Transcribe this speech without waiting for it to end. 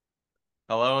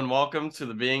Hello and welcome to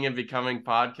the Being and Becoming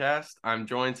podcast. I'm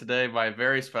joined today by a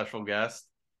very special guest.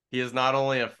 He is not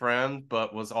only a friend,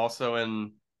 but was also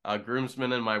a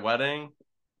groomsman in my wedding.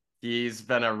 He's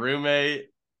been a roommate,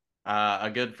 a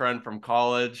good friend from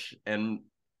college, and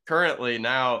currently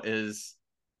now is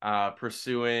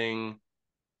pursuing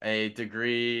a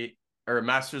degree or a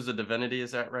master's of divinity.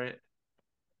 Is that right?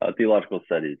 Theological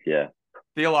studies, yeah.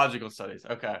 Theological studies.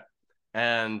 Okay.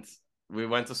 And we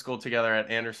went to school together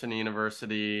at Anderson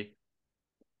University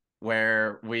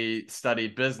where we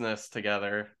studied business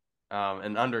together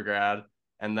in undergrad.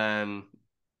 And then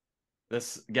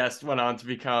this guest went on to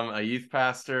become a youth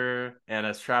pastor and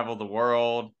has traveled the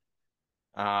world.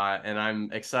 And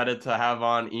I'm excited to have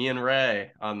on Ian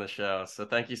Wray on the show. So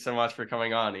thank you so much for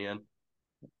coming on, Ian.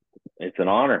 It's an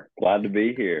honor. Glad to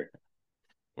be here.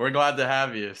 We're glad to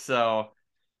have you. So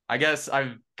I guess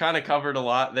I've kind of covered a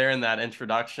lot there in that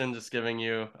introduction, just giving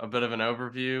you a bit of an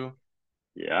overview.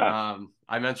 Yeah,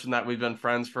 I mentioned that we've been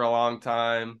friends for a long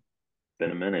time,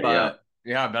 been a minute, yeah. but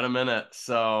yeah, been a minute.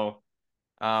 So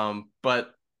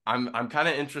but I'm kind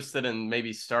of interested in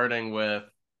maybe starting with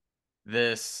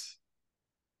this,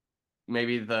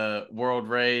 maybe the world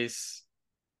race,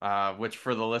 which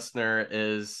for the listener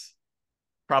is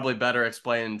probably better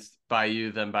explained by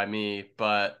you than by me,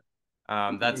 but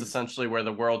that's essentially where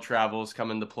the world travels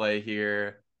come into play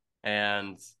here,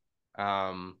 and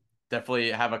um,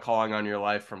 definitely have a calling on your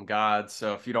life from God.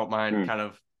 So if you don't mind, Hmm. kind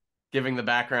of giving the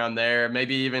background there,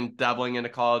 maybe even dabbling into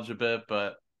college a bit,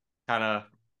 but kind of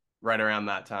right around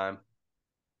that time.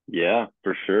 Yeah,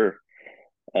 for sure.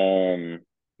 Um,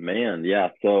 Man,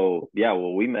 yeah. So, yeah,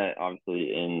 well, we met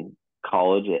obviously in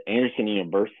college at Anderson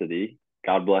University.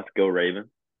 God bless, go Ravens.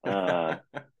 Uh,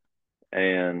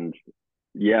 and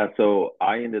yeah, so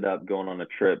I ended up going on a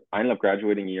trip. I ended up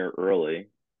graduating a year early.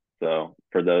 So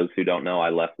for those who don't know, I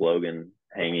left Logan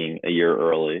hanging a year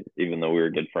early, even though we were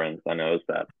good friends. I know it's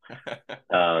that.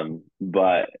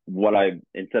 But what I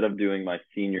instead of doing my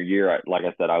senior year, like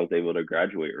I said, I was able to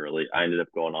graduate early. I ended up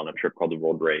going on a trip called the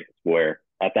World Race, where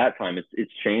at that time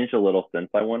it's changed a little since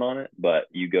I went on it, but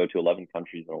you go to 11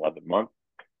 countries in 11 months,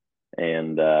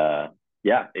 and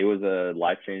yeah, it was a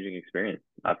life changing experience.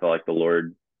 I felt like the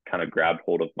Lord kind of grabbed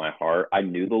hold of my heart. I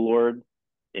knew the Lord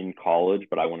in college,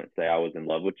 but I wouldn't say I was in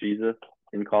love with Jesus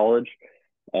in college.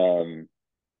 Um,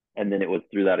 and then it was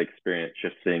through that experience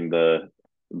just seeing the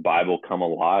Bible come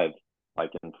alive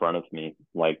like in front of me.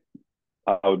 Like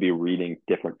I would be reading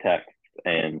different texts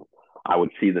and I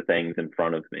would see the things in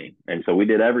front of me. And so we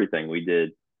did everything. We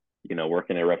did,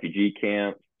 working at refugee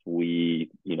camps.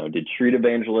 We, did street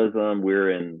evangelism.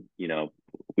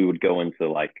 We would go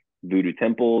into like voodoo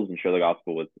temples and share the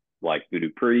gospel with like voodoo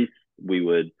priests. We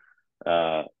would,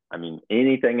 uh,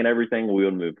 anything and everything. We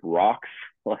would move rocks.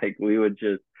 Like we would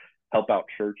just help out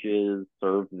churches,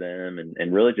 serve them,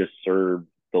 and really just serve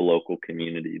the local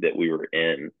community that we were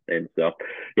in. And so,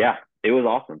 yeah, it was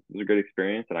awesome. It was a great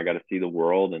experience, and I got to see the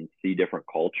world and see different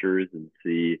cultures and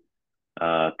see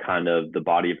kind of the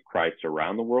body of Christ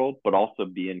around the world, but also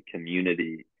be in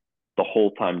community the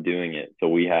whole time doing it.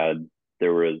 So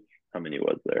there was, how many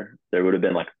was there? There would have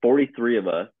been like 43 of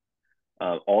us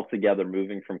all together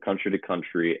moving from country to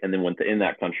country. And then in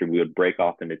that country, we would break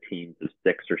off into teams of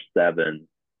 6 or 7.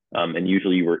 And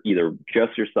usually you were either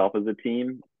just yourself as a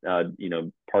team,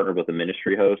 partnered with a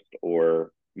ministry host,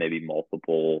 or maybe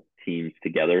multiple teams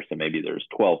together. So maybe there's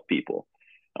 12 people.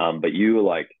 But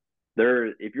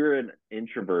if you're an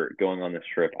introvert going on this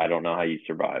trip, I don't know how you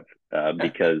survive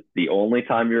because the only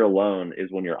time you're alone is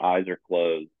when your eyes are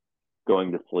closed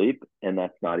going to sleep, and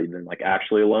that's not even like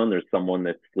actually alone. There's someone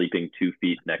that's sleeping 2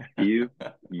 feet next to you,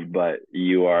 but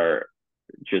you are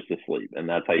just asleep, and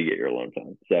that's how you get your alone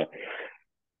time. So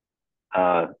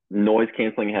noise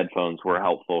canceling headphones were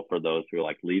helpful for those who are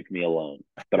like, leave me alone.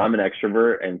 But I'm an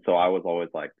extrovert, and so I was always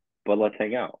like, but let's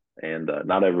hang out. And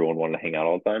not everyone wanted to hang out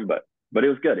all the time, but it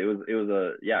was good. It was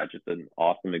a yeah, just an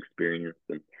awesome experience,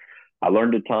 and I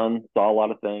learned a ton, saw a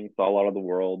lot of things, saw a lot of the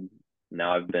world.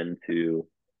 Now I've been to,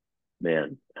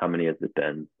 man, how many has it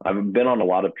been? I've been on a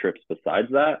lot of trips besides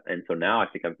that, and so now I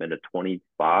think I've been to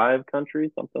 25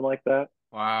 countries, something like that.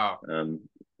 Wow. Um,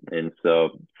 and so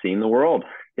seeing the world,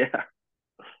 yeah.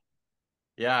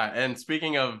 Yeah, and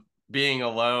speaking of being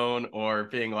alone or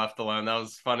being left alone, that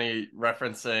was funny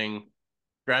referencing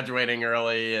graduating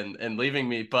early and leaving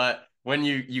me. But when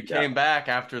you Yeah. came back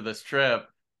after this trip,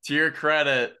 to your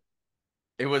credit,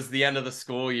 it was the end of the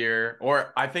school year,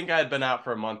 or I think I had been out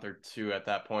for a month or two at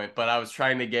that point, but I was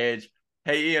trying to gauge,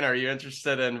 hey Ian, are you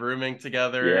interested in rooming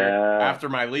together Yeah. after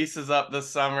my lease is up this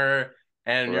summer?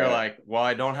 And you're Right. like, well,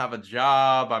 I don't have a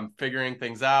job. I'm figuring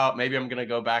things out. Maybe I'm gonna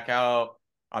go back out.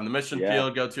 on the mission Yeah.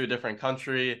 field, go to a different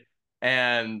country,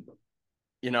 and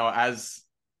as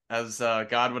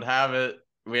God would have it,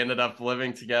 we ended up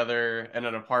living together in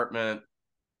an apartment.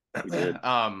 We did.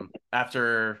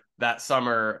 After that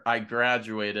summer, I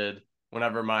graduated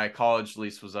whenever my college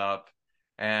lease was up,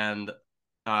 and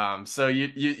so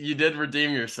you did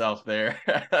redeem yourself there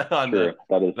on True.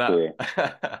 That is that. true.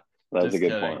 That is a Just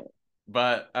good kidding, point.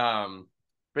 but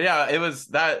but yeah, it was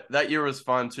that year was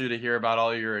fun too to hear about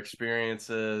all your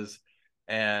experiences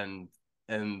and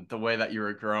the way that you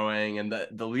were growing and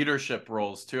the leadership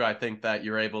roles too. I think that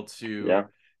you're able to Yeah.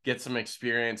 get some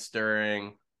experience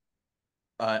during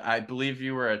I believe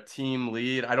you were a team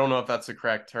lead. I don't know if that's the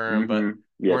correct term, but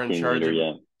Yeah, we're in team charge leader, of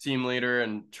yeah. team leader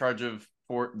in charge of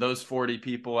those 40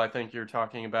 people. I think you're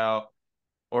talking about,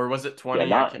 or was it Yeah, 20? I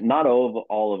not can't. not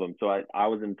all of them. So I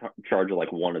was in charge of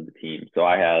like one of the teams. So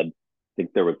I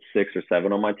think there was 6 or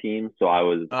 7 on my team. So I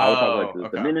would talk like Oh, the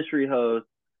okay. ministry host.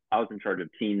 I was in charge of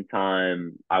team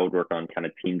time. I would work on kind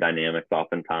of team dynamics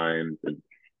oftentimes and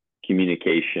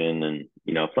communication. And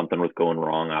if something was going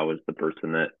wrong, I was the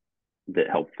person that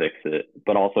helped fix it.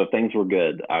 But also if things were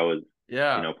good, I was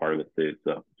Yeah. part of it too.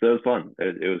 So it was fun.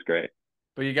 It was great.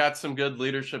 But you got some good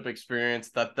leadership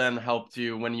experience that then helped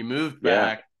you when you moved Yeah.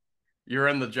 back. You're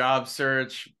in the job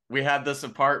search. We had this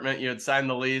apartment, you had signed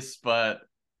the lease, but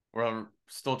we're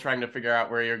still trying to figure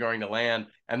out where you're going to land.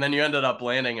 And then you ended up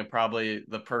landing in probably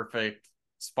the perfect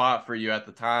spot for you at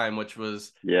the time, which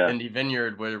was Yeah. Indy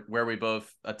Vineyard, where we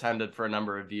both attended for a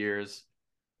number of years.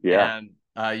 Yeah.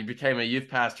 And you became a youth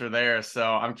pastor there. So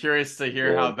I'm curious to I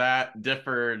hear how did. that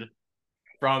differed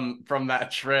from that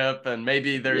trip, and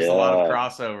maybe there's a lot of Yeah.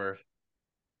 crossover.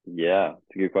 Yeah,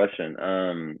 it's a good question.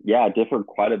 Yeah, it differed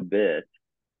quite a bit.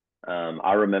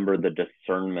 I remember the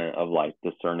discernment of like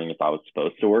discerning if I was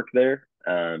supposed to work there.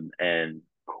 And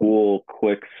cool,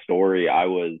 quick story.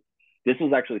 This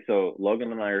was actually, so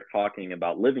Logan and I are talking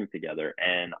about living together,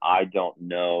 and I don't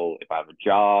know if I have a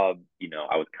job.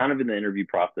 I was kind of in the interview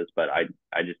process, but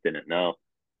I just didn't know.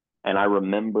 And I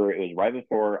remember it was right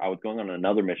before I was going on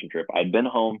another mission trip. I'd been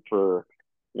home for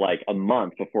like a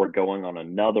month before going on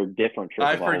another different trip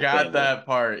I with my whole forgot family. that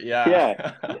part. Yeah.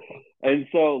 Yeah. And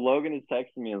so Logan is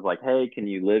texting me and is like, "Hey, can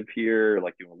you live here?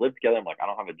 Like, you want to live together?" I'm like, "I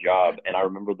don't have a job." And I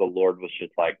remember the Lord was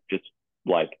just like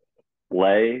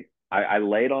lay. I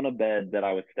laid on a bed that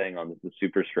I was staying on. This is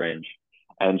super strange,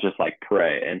 and just like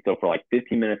pray. And so for like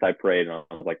 15 minutes, I prayed and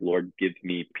I was like, "Lord, give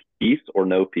me peace or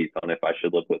no peace on if I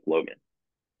should live with Logan."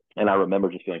 And I remember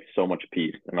just feeling so much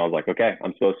peace. And I was like, "Okay,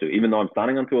 I'm supposed to," even though I'm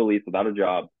signing onto a lease without a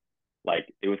job.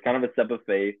 Like, it was kind of a step of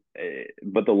faith,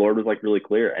 but the Lord was like really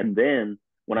clear. And then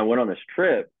when I went on this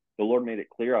trip, the Lord made it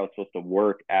clear I was supposed to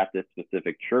work at this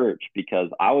specific church, because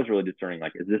I was really discerning,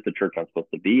 like, is this the church I'm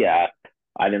supposed to be at?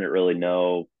 I didn't really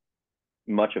know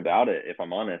much about it, if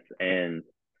I'm honest. And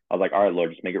I was like, all right,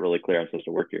 Lord, just make it really clear I'm supposed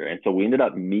to work here. And so we ended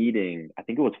up meeting, I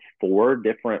think it was 4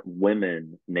 different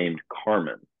women named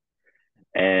Carmen.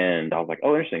 And I was like,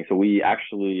 oh, interesting. So we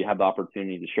actually had the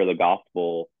opportunity to share the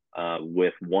gospel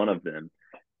with one of them.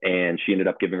 And she ended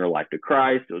up giving her life to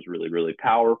Christ. It was really, really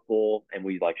powerful. And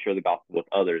we like share the gospel with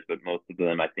others, but most of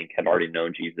them, I think, had already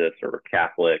known Jesus or were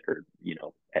Catholic, or,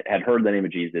 had heard the name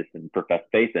of Jesus and professed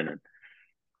faith in him.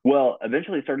 Well,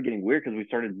 eventually it started getting weird because we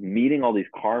started meeting all these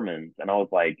Carmens, and I was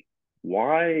like,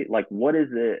 why? Like, what is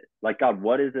it? Like, God,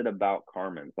 what is it about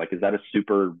Carmen's? Like, is that a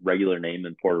super regular name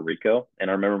in Puerto Rico?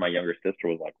 And I remember my younger sister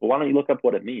was like, well, why don't you look up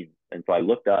what it means? And so I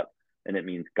looked up, and it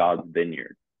means God's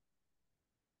vineyard.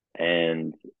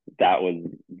 And that was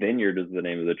Vineyard is the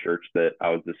name of the church that I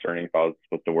was discerning if I was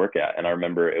supposed to work at. And I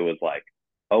remember it was like,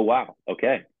 oh wow,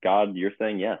 okay, God, you're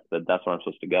saying yes, that's where I'm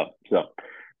supposed to go. So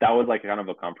that was like kind of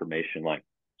a confirmation, like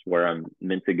it's where I'm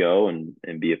meant to go and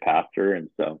be a pastor. And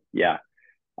so yeah,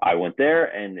 I went there.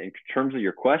 And in terms of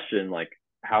your question, like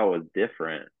how it was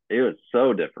different, it was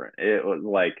so different. It was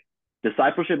like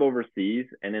discipleship overseas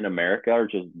and in America are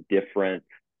just different,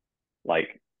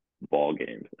 like, ball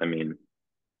games. I mean,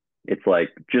 it's like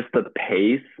just the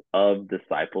pace of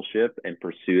discipleship and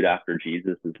pursuit after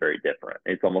Jesus is very different.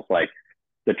 It's almost like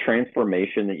the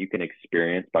transformation that you can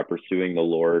experience by pursuing the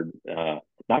Lord,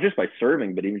 not just by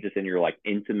serving, but even just in your like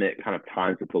intimate kind of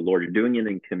times with the Lord. You're doing it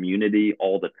in community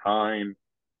all the time.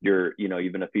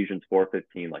 Even Ephesians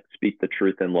 4:15, like speak the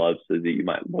truth in love so that you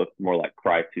might look more like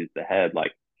Christ, who's the head.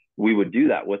 Like we would do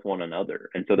that with one another.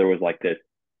 And so there was like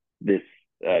this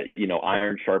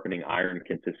iron sharpening iron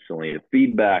consistently, the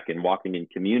feedback and walking in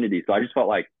community. So I just felt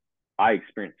like I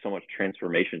experienced so much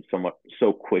transformation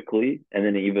so quickly. And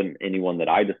then even anyone that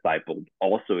I discipled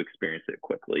also experienced it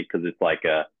quickly, because it's like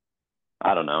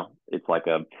I don't know, it's like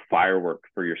a firework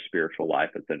for your spiritual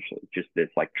life, essentially. Just this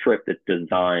like trip that's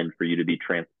designed for you to be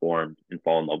transformed and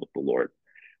fall in love with the Lord.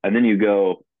 And then you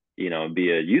go, and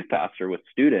be a youth pastor with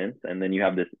students. And then you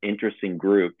have this interesting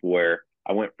group where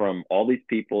I went from all these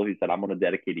people who said, I'm going to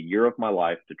dedicate a year of my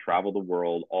life to travel the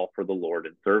world, all for the Lord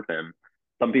and serve him.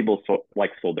 Some people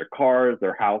sold their cars,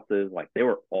 their houses, like they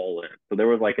were all in. So there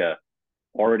was like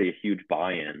already a huge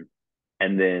buy-in.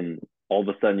 And then all of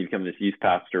a sudden you become this youth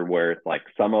pastor where it's like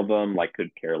some of them like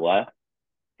could care less.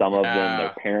 Some of them, their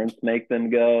Yeah. parents make them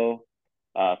go.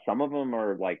 Some of them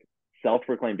are like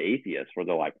self-proclaimed atheists where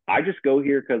they're like, I just go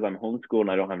here because I'm homeschooled and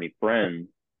I don't have any friends,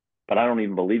 but I don't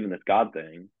even believe in this God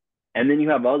thing. And then you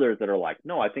have others that are like,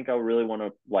 no, I think I really want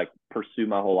to like pursue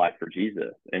my whole life for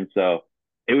Jesus. And so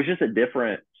it was just a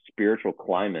different spiritual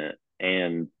climate,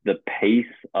 and the pace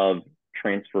of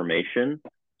transformation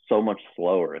so much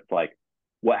slower. It's like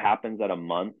what happens at a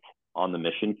month on the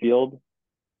mission field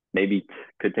maybe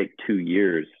could take 2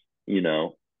 years,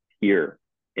 here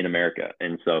in America.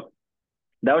 And so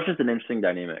that was just an interesting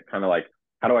dynamic, kind of like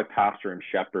how do I pastor and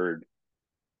shepherd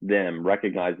them,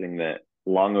 recognizing that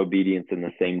long obedience in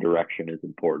the same direction is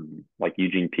important. Like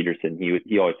Eugene Peterson,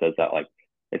 he always says that like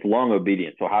it's long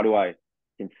obedience. So how do I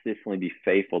consistently be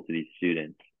faithful to these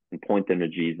students and point them to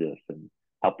Jesus and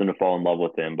help them to fall in love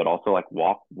with him, but also like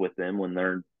walk with them when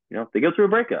they're they go through a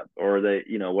breakup or they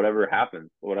whatever happens,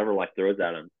 whatever life throws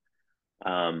at them.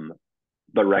 Um,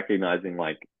 but recognizing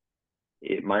like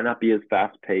it might not be as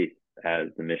fast paced as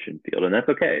the mission field, and that's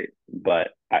okay. But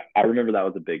I remember that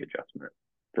was a big adjustment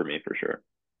for me for sure.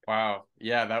 Wow.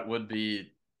 Yeah, that would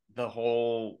be the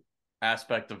whole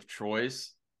aspect of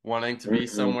choice, wanting to be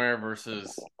Mm-hmm. somewhere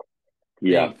versus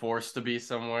Yeah, being forced to be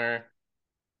somewhere.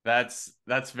 That's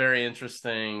very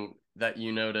interesting that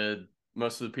you noted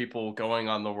most of the people going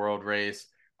on the world race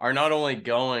are not only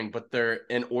going, but they're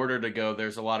in order to go,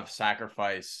 there's a lot of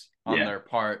sacrifice on yeah, their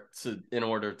part to in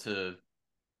order to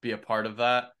be a part of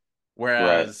that. right,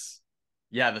 Whereas,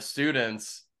 yeah, the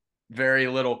students, very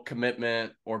little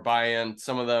commitment or buy-in.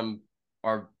 Some of them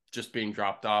are just being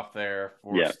dropped off there,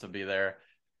 yeah, forced to be there. right.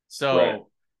 So,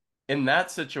 in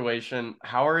that situation,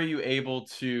 how are you able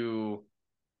to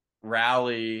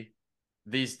rally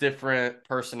these different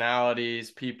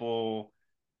personalities, people,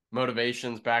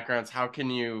 motivations, backgrounds? How can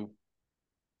you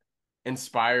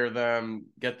inspire them,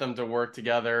 get them to work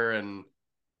together and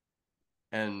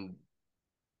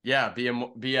yeah,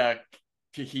 be a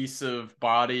cohesive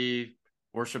body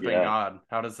worshiping Yeah. God?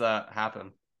 How does that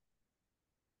happen?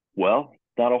 Well,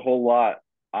 not a whole lot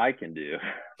I can do.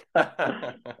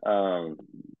 um,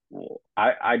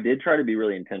 I did try to be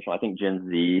really intentional. I think Gen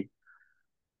Z,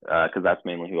 because that's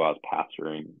mainly who I was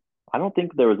pastoring. I don't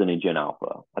think there was any Gen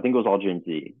Alpha. I think it was all Gen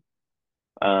Z.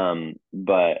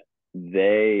 But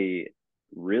they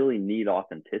really need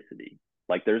authenticity.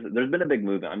 Like there's been a big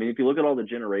movement. I mean, if you look at all the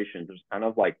generations, there's kind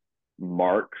of like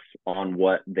marks on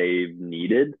what they've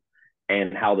needed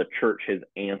and how the church has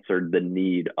answered the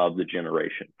need of the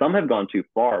generation. Some have gone too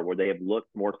far where they have looked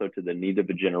more so to the need of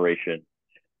a generation,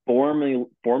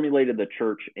 formulated the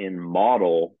church in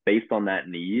model based on that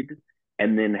need,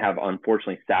 and then have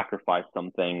unfortunately sacrificed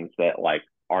some things that like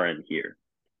aren't here.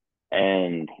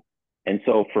 And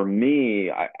so for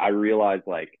me, I realized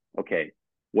like, okay,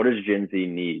 what does Gen Z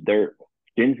need?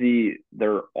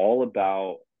 They're all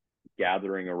about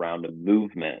gathering around a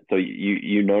movement. So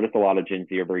you notice a lot of Gen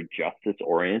Z are very justice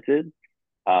oriented.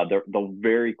 They'll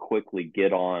very quickly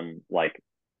get on like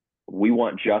we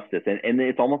want justice, and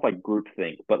it's almost like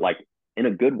groupthink, but like in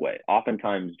a good way.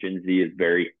 Oftentimes, Gen Z is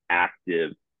very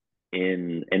active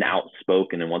in and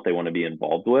outspoken in what they want to be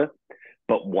involved with.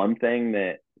 But one thing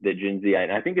that Gen Z,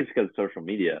 and I think it's because of social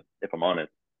media, if I'm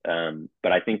honest,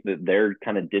 but I think that they're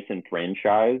kind of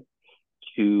disenfranchised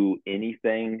to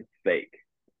anything fake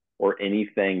or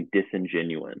anything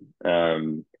disingenuine.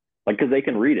 Like because they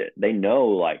can read it, they know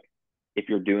like if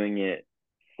you're doing it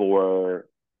for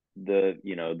the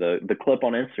clip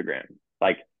on Instagram,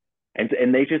 like,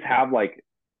 and they just have like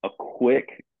a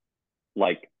quick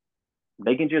like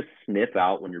they can just sniff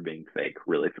out when you're being fake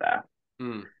really fast.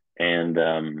 Hmm.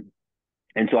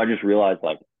 And so I just realized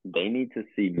like they need to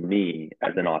see me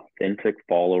as an authentic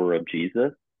follower of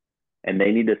Jesus, and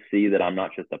they need to see that I'm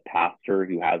not just a pastor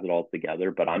who has it all together,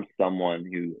 but I'm someone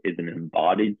who is an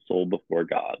embodied soul before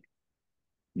God,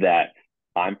 that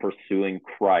I'm pursuing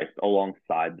Christ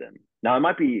alongside them. Now I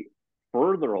might be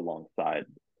further alongside,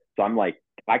 so I'm like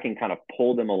I can kind of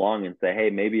pull them along and say, hey,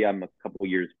 maybe I'm a couple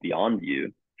years beyond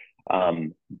you,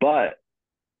 but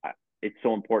it's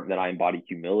so important that I embody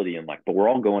humility and like, but we're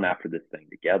all going after this thing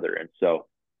together. And so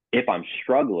if I'm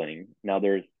struggling, now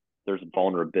there's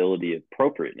vulnerability,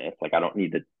 appropriateness. Like I don't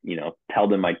need to, tell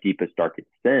them my deepest, darkest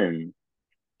sins.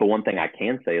 But one thing I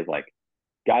can say is like,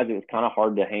 guys, it was kind of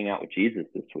hard to hang out with Jesus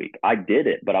this week. I did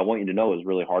it, but I want you to know it was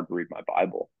really hard to read my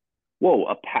Bible. Whoa,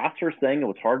 a pastor saying it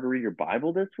was hard to read your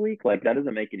Bible this week? Like that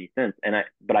doesn't make any sense.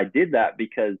 But I did that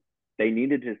because they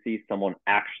needed to see someone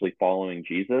actually following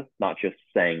Jesus, not just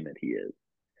saying that he is.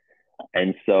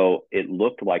 And so it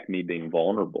looked like me being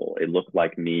vulnerable. It looked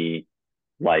like me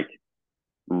like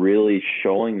really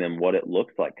showing them what it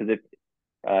looks like. Because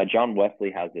if John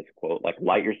Wesley has this quote, like,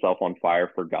 light yourself on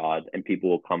fire for God, and people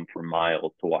will come for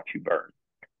miles to watch you burn.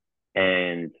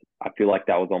 And I feel like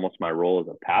that was almost my role as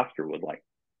a pastor, was like,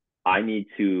 I need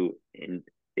to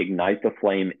ignite the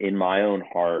flame in my own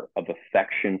heart of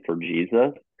affection for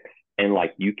Jesus. And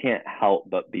like, you can't help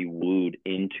but be wooed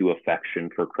into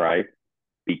affection for Christ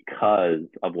because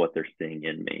of what they're seeing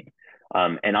in me.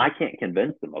 And I can't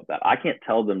convince them of that. I can't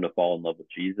tell them to fall in love with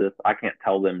Jesus. I can't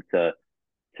tell them to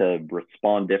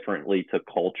respond differently to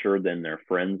culture than their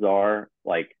friends are.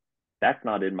 Like that's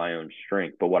not in my own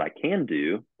strength. But what I can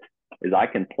do is I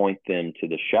can point them to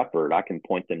the shepherd. I can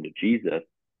point them to Jesus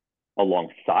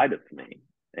alongside of me.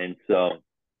 And so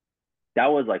that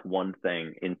was like one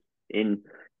thing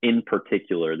in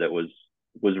particular that was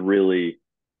really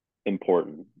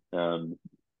important. And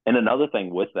another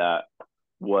thing with that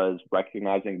was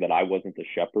recognizing that I wasn't the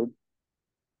shepherd.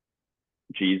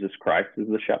 Jesus Christ is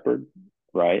the shepherd,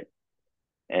 right?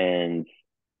 And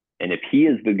if he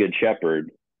is the good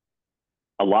shepherd,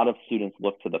 a lot of students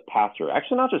look to the pastor.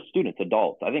 Actually, not just students,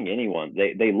 adults. I think anyone.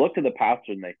 They look to the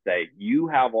pastor and they say, "You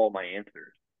have all my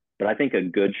answers." But I think a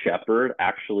good shepherd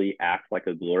actually acts like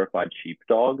a glorified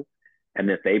sheepdog, and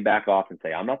that they back off and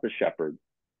say, "I'm not the shepherd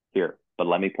here, but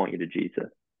let me point you to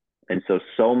Jesus." And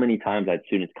so many times I had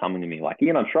students coming to me like,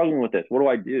 "Ian, I'm struggling with this. What do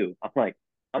I do?" I'm like,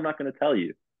 "I'm not going to tell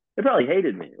you." They probably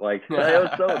hated me. Like, it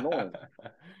was so annoying.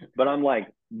 But I'm like,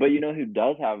 but you know who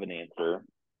does have an answer?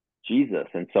 Jesus.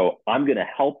 And so I'm going to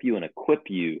help you and equip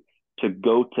you to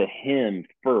go to him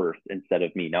first instead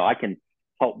of me. Now I can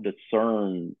help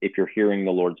discern if you're hearing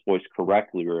the Lord's voice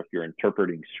correctly, or if you're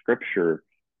interpreting scripture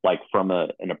like from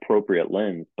an appropriate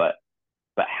lens, but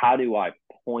how do I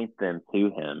point them to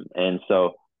him? And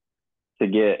so to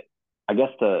get, I guess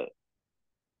to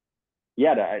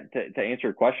answer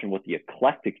your question with the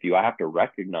eclectic view, I have to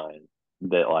recognize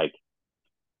that like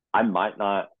I might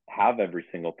not have every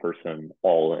single person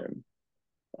all in.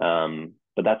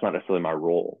 But that's not necessarily my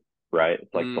role, right?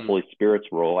 It's like the Holy Spirit's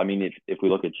role. I mean, if we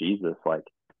look at Jesus, like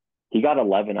he got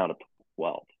 11 out of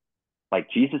 12. Like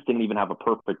Jesus didn't even have a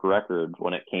perfect record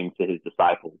when it came to his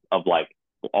disciples of like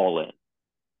all in.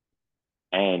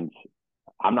 And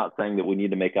I'm not saying that we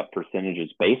need to make up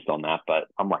percentages based on that, but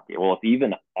I'm like, well, if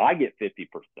even I get 50%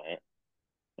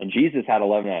 and Jesus had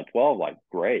 11 out of 12, like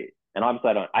great. And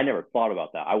obviously I never thought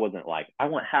about that. I wasn't like, I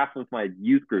want half of my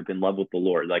youth group in love with the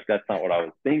Lord. Like that's not what I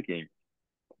was thinking.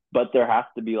 But there has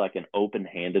to be like an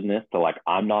open-handedness to like,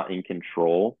 I'm not in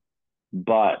control,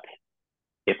 but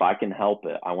if I can help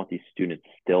it, I want these students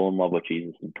still in love with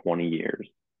Jesus in 20 years.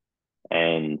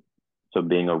 And so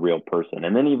being a real person.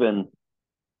 And then even,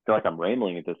 I feel like I'm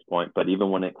rambling at this point, but even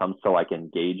when it comes to like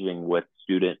engaging with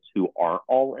students who aren't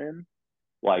all in,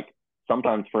 like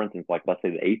sometimes, for instance, like let's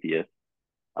say the atheist,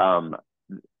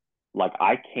 like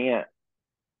I can't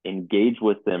engage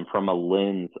with them from a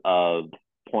lens of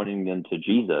pointing them to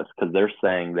Jesus because they're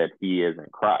saying that he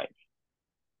isn't Christ,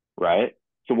 right?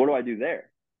 So what do I do there?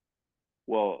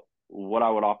 Well, what I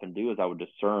would often do is I would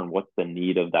discern what's the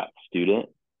need of that student.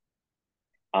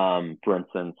 For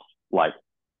instance, like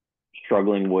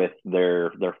struggling with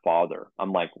their father.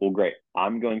 I'm like, well, great.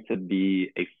 I'm going to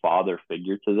be a father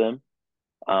figure to them.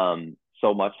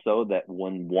 So much so that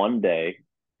when one day,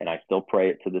 and I still pray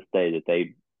it to this day, that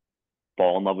they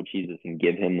fall in love with Jesus and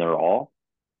give him their all,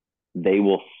 they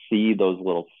will see those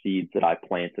little seeds that I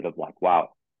planted of like, wow,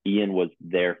 Ian was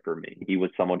there for me. He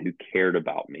was someone who cared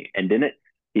about me. And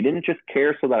he didn't just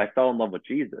care so that I fell in love with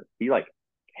Jesus. He like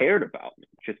cared about me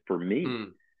just for me.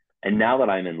 And now that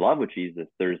I'm in love with Jesus,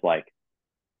 there's like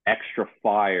extra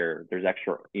fire. There's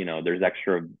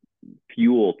extra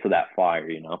fuel to that fire,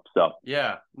 So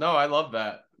yeah, no, I love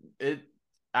that. It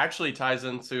actually ties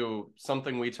into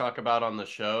something we talk about on the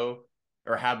show,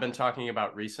 or have been talking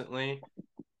about recently,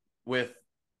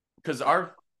 because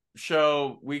our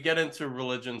show, we get into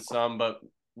religion some, but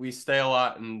we stay a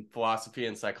lot in philosophy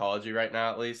and psychology right now,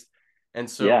 at least. And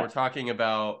so we're talking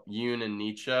about Jung and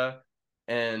Nietzsche,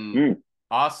 and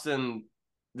Austin.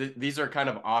 These are kind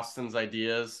of Austin's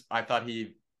ideas. I thought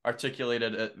he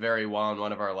articulated it very well in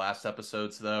one of our last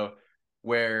episodes, though,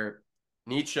 where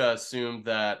Nietzsche assumed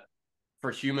that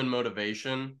for human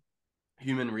motivation,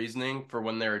 human reasoning for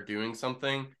when they're doing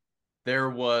something, there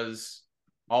was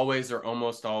always or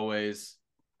almost always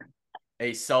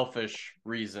a selfish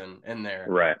reason in there.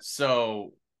 Right.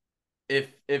 So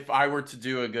if I were to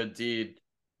do a good deed,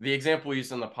 the example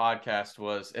used in the podcast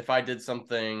was if I did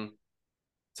something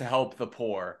to help the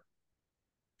poor,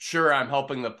 sure I'm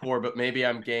helping the poor, but maybe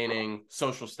I'm gaining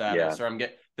social Yeah. status, or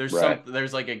Right.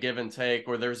 there's like a give and take,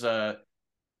 or there's a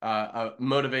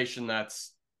motivation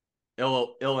that's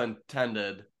ill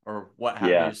intended or what have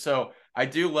Yeah. you. So I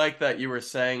do like that you were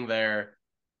saying there,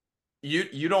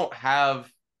 you don't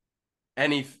have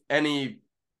any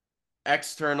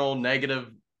external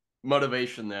negative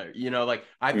motivation there. Like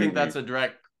I think Hmm. that's a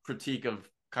direct critique of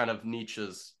kind of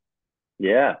Nietzsche's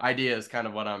Yeah. idea, is kind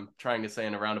of what I'm trying to say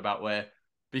in a roundabout way,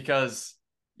 because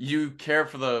you care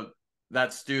for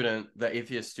that student, the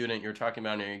atheist student you're talking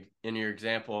about in your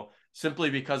example, simply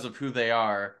because of who they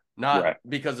are, not Right.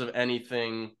 because of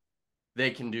anything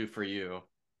they can do for you.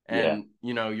 Yeah. And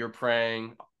you're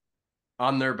praying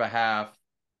on their behalf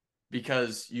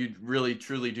because you really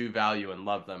truly do value and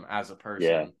love them as a Yeah.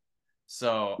 person.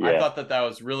 So I Yeah. thought that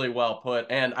was really well put,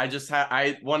 and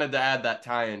I wanted to add that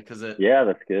tie-in because it Yeah.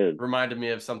 That's good. reminded me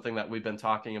of something that we've been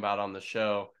talking about on the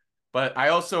show. But I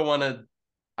also wanted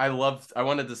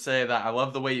to say that I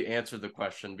love the way you answered the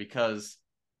question, because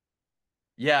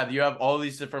yeah, you have all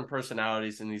these different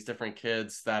personalities and these different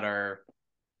kids that are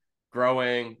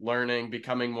growing, learning,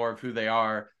 becoming more of who they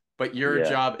are. But your Yeah.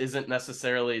 job isn't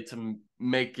necessarily to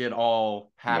make it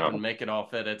all happen, No. make it all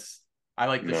fit. I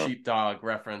like the No. sheepdog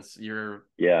reference. Yeah.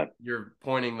 You're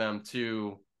pointing them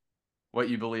to what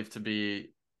you believe to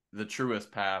be the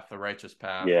truest path, the righteous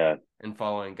path, Yeah. and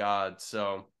following God.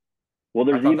 So Well,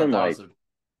 I there's thought even that like was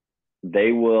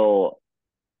they will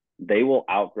they will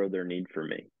outgrow their need for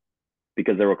me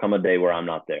because there will come a day where I'm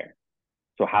not there.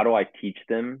 So how do I teach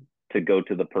them to go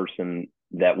to the person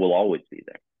that will always be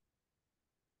there?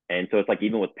 And so it's like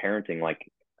even with parenting, like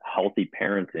healthy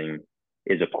parenting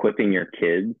is equipping your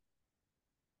kids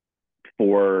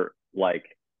for like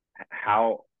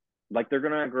how like they're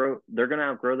gonna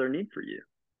outgrow their need for you.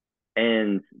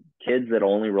 And kids that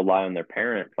only rely on their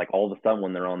parents, like all of a sudden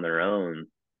when they're on their own,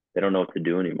 they don't know what to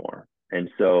do anymore. And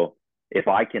so if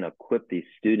I can equip these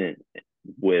students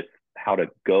with how to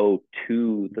go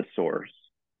to the source,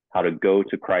 how to go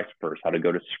to Christ first, how to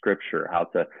go to scripture, how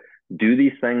to do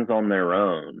these things on their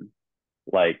own,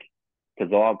 like, because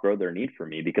they'll outgrow their need for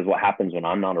me. Because what happens when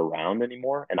I'm not around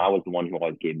anymore, and I was the one who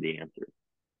always gave the answer,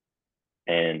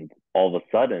 and all of a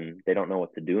sudden they don't know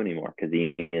what to do anymore because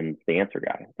Ian's the answer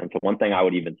guy. And so one thing I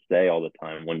would even say all the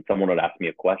time when someone would ask me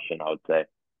a question, I would say,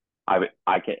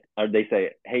 I can, or they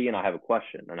say, hey, Ian, I have a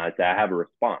question, and I say I have a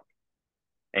response.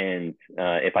 And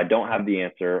if I don't have the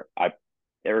answer,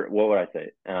 or what would I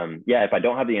say? Yeah, if I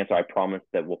don't have the answer, I promise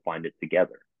that we'll find it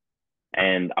together.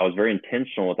 And I was very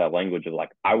intentional with that language of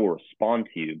like, I will respond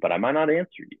to you, but I might not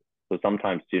answer you. So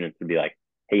sometimes students would be like,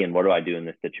 hey, and what do I do in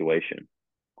this situation?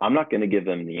 I'm not going to give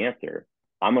them the answer.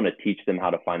 I'm going to teach them how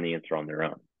to find the answer on their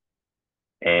own.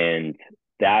 And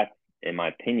that's, in my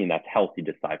opinion, that's healthy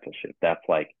discipleship. That's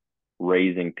like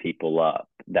raising people up.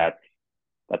 That's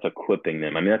equipping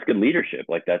them. I mean, that's good leadership.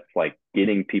 Like that's like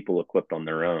getting people equipped on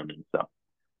their own. And so,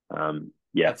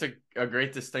 yeah, that's a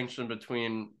great distinction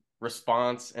between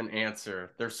response and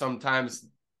answer. There's sometimes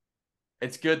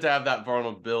it's good to have that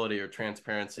vulnerability or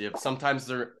transparency of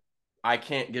sometimes I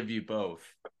can't give you both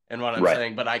and what I'm right,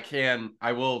 saying, but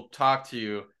I will talk to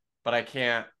you, but I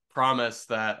can't promise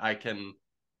that I can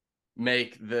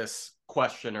make this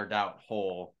question or doubt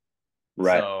whole.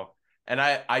 right, So, and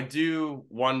I do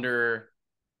wonder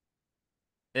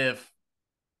if,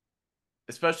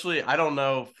 especially, I don't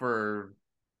know for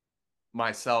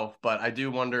myself, but I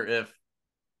do wonder if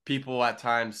people at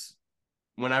times,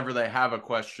 whenever they have a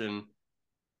question,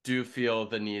 do feel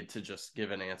the need to just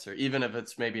give an answer, even if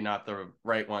it's maybe not the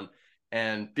right one.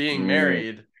 And being mm,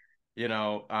 married,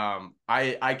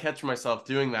 I catch myself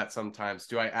doing that sometimes.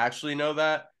 Do I actually know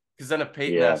that? Because then if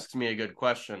Peyton yeah, asks me a good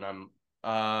question,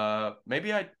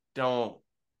 maybe I don't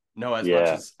know as much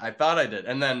yeah, as I thought I did,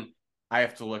 and then I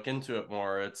have to look into it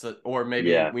more. Or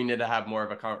maybe yeah. we need to have more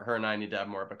of her and I need to have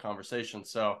more of a conversation.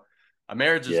 So a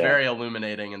marriage is Yeah, very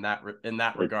illuminating in that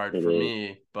regard it for is.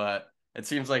 me, but it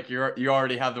seems like you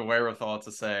already have the wherewithal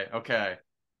to say, okay,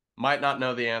 might not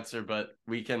know the answer, but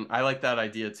I like that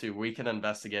idea too. We can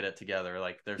investigate it together.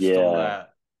 Like Yeah,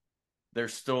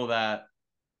 there's still that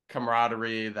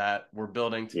camaraderie that we're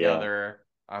building yeah, together.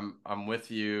 I'm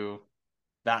with you,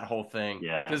 that whole thing.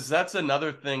 yeah, Because that's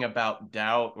another thing about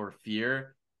doubt or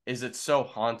fear, is it's so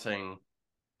haunting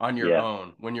on your yeah,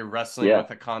 own when you're wrestling yeah,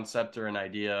 with a concept or an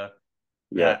idea.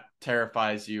 Yep. that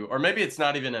terrifies you, or maybe it's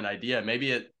not even an idea,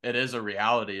 maybe it is a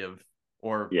reality of,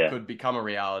 or Yeah. could become a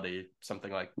reality,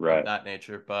 something like of Right. that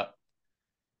nature. But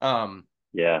um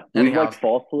Yeah. anyhow.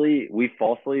 We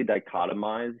falsely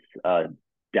dichotomize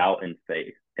doubt and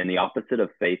faith. And the opposite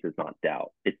of faith is not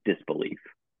doubt, it's disbelief.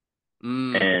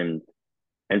 mm,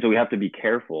 And so we have to be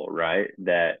careful, right?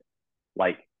 That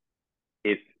like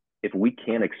if we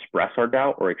can't express our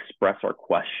doubt or express our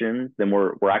questions, then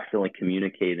we're accidentally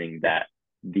communicating that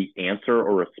the answer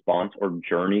or response or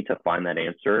journey to find that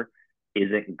answer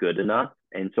isn't good enough.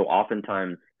 And so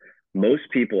oftentimes most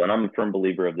people, and I'm a firm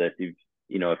believer of this,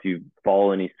 if you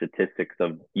follow any statistics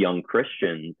of young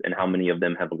Christians and how many of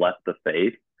them have left the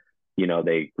faith,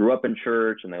 they grew up in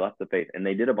church and they left the faith, and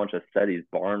they did a bunch of studies.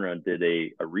 Barna did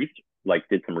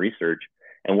did some research,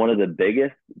 and one of the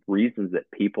biggest reasons that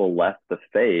people left the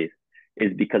faith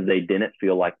is because they didn't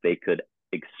feel like they could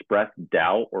express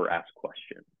doubt or ask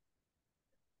questions.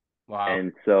 wow.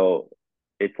 And so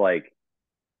it's like,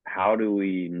 how do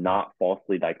we not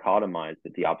falsely dichotomize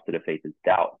that the opposite of faith is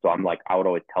doubt? So I would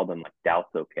always tell them, like,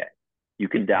 doubt's okay. You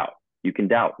can doubt. You can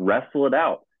doubt. Wrestle it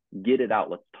out. Get it out.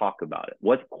 Let's talk about it.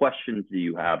 What questions do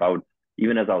you have?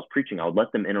 Even as I was preaching, I would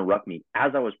let them interrupt me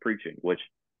as I was preaching, which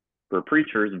for a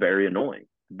preacher is very annoying.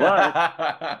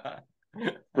 But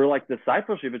for like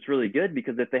discipleship, it's really good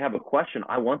because if they have a question,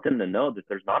 I want them to know that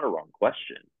there's not a wrong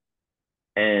question.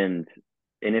 And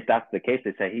if that's the case,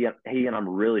 they say, hey, and I'm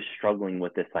really struggling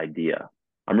with this idea.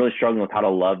 I'm really struggling with how to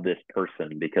love this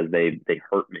person because they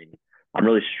hurt me. I'm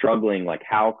really struggling, like,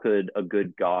 how could a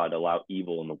good God allow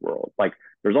evil in the world? Like,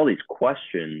 there's all these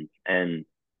questions, and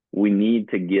we need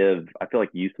to give. I feel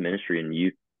like youth ministry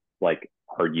and like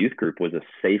our youth group was a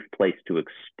safe place to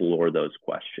explore those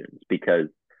questions, because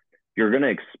you're going to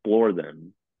explore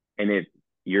them, and if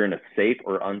you're in a safe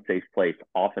or unsafe place,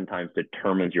 oftentimes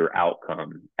determines your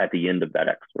outcome at the end of that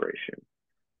exploration.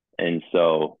 And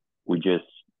so we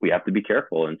have to be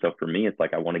careful. And so for me, it's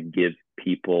like I want to give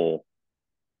people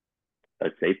a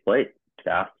safe place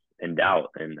to ask and doubt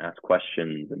and ask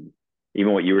questions. And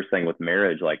even what you were saying with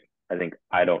marriage, like, I think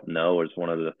I don't know is one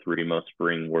of the three most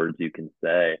freeing words you can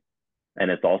say. And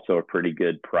it's also a pretty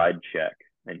good pride check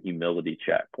and humility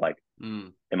check. Like,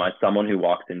 mm, am I someone who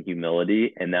walks in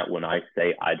humility, and that when I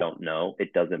say I don't know,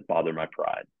 it doesn't bother my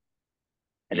pride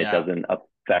and it yeah. doesn't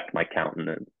affect my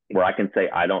countenance? Where I can say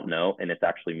I don't know and it's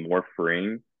actually more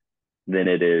freeing than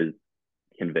it is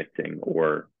convicting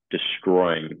or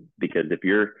destroying. Because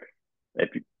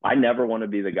I never want to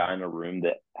be the guy in a room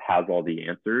that has all the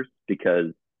answers, because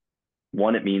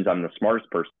one, it means I'm the smartest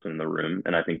person in the room.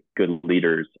 And I think good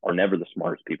leaders are never the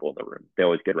smartest people in the room. They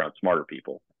always get around smarter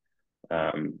people.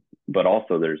 But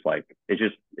also there's like,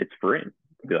 it's freeing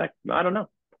to be like, I don't know.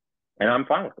 And I'm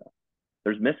fine with that.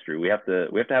 There's mystery. We have to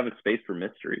have a space for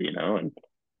mystery. And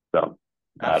so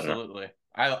I don't know. Absolutely.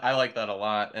 I like that a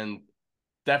lot, and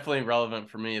definitely relevant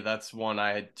for me. That's one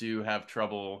I do have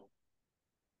trouble.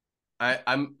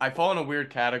 I fall in a weird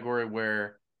category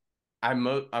where I'm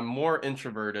more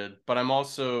introverted, but I'm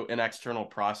also an external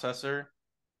processor.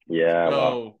 Yeah, wow.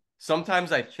 So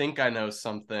sometimes I think I know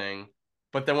something,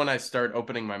 but then when I start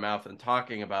opening my mouth and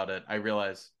talking about it, I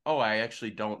realize, oh, I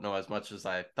actually don't know as much as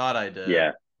I thought I did.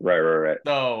 Yeah, right.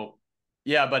 So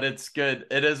yeah, but it's good.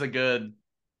 It is a good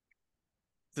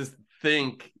to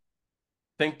think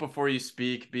before you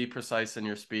speak, be precise in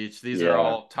your speech. These are Yeah.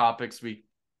 all topics we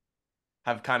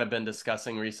have kind of been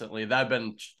discussing recently that have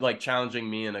been like challenging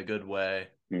me in a good way.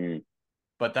 Mm,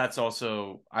 But that's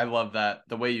also, I love that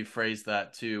the way you phrase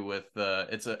that too, with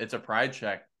it's a pride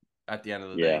check at the end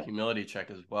of the day, yeah. humility check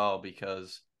as well,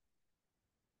 because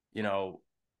you know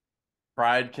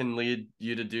pride can lead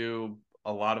you to do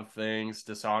a lot of things,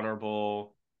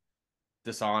 dishonorable,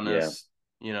 Yeah. dishonest,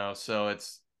 so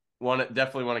it's one,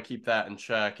 definitely want to keep that in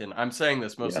check. And I'm saying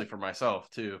this Yeah. mostly for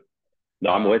myself too. No,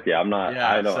 I'm with you. I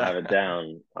Yeah, don't so have it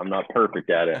down. I'm not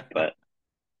perfect at it, but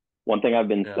one thing I've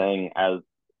been yeah, saying, as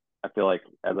I feel like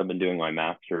as I've been doing my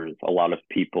master's, a lot of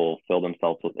people fill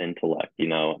themselves with intellect.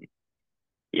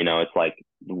 It's like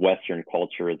Western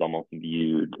culture has almost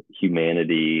viewed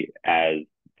humanity as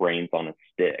brains on a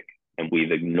stick, and we've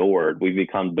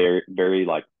become very, very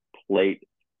like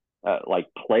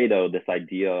Plato, this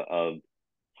idea of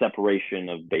separation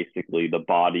of basically the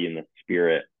body and the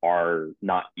spirit are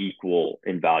not equal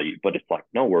in value. But it's like,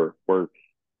 no, we're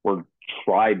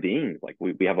tri beings. Like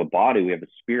we have a body, we have a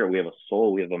spirit, we have a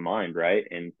soul, we have a mind, right?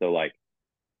 And so like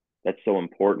that's so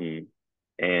important.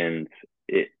 And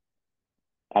it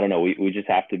I don't know, we just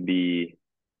have to be.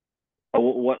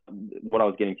 What I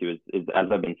was getting to is, as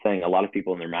I've been saying, a lot of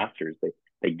people in their masters,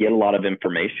 they get a lot of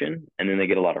information and then they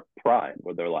get a lot of pride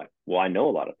where they're like, well, I know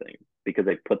a lot of things. because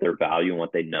they put their value in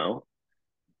what they know.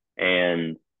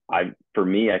 And for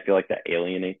me, I feel like that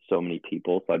alienates so many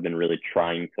people. So I've been really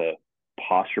trying to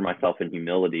posture myself in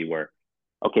humility where,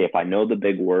 okay, if I know the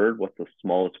big word, what's the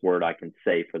smallest word I can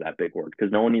say for that big word?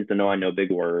 Because no one needs to know I know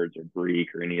big words or Greek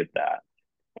or any of that.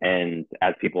 And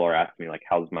as people are asking me, like,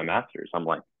 how's my master's? I'm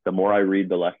like, the more I read,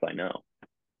 the less I know.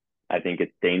 I think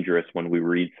it's dangerous when we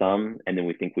read some and then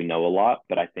we think we know a lot.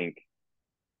 But I think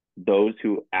those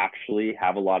who actually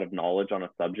have a lot of knowledge on a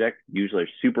subject usually are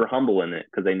super humble in it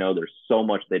because they know there's so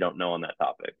much they don't know on that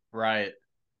topic. Right.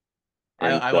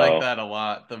 And I like so, that a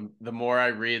lot. The more I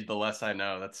read, the less I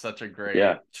know. That's such a yeah,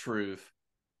 great truth.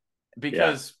 yeah,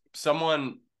 Because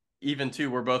someone, even too,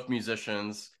 we're both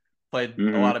musicians, played a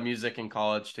mm-hmm, lot of music in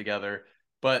college together,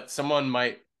 but someone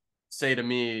might say to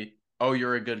me, "Oh,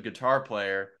 you're a good guitar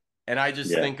player." And I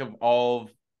just yeah, think of all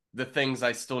the things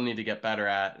I still need to get better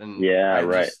at. And yeah,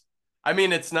 right. I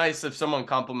mean, it's nice if someone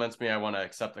compliments me, I want to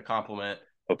accept the compliment.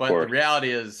 Of But the course.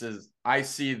 reality is I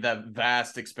see the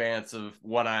vast expanse of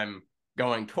what I'm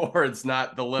going towards,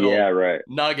 not the Yeah, little right.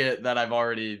 nugget that I've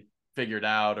already figured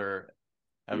out or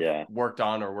have Yeah, worked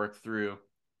on or worked through.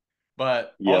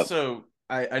 But yep, also,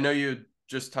 I know you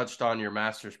just touched on your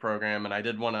master's program, and I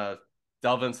did want to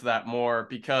delve into that more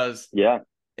because yeah,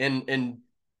 in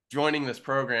joining this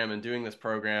program and doing this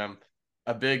program,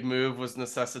 a big move was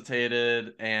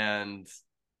necessitated, and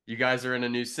you guys are in a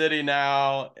new city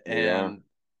now, we are. and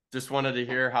just wanted to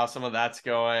hear how some of that's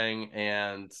going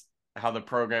and how the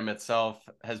program itself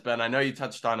has been. I know you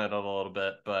touched on it a little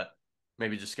bit, but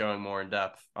maybe just going more in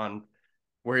depth on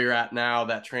where you're at now,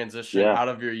 that transition Yeah, out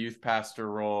of your youth pastor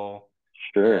role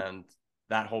sure. and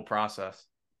that whole process.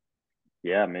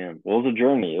 Yeah, man. Well, it was a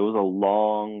journey. It was a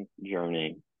long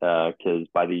journey. Because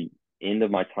by the end of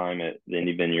my time at the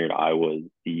Indy Vineyard, I was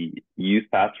the youth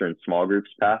pastor and small groups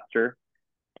pastor.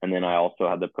 And then I also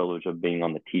had the privilege of being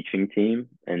on the teaching team.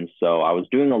 And so I was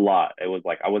doing a lot. It was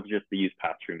like I was just the youth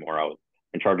pastor anymore. I was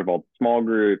in charge of all the small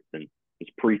groups and was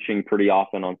preaching pretty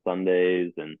often on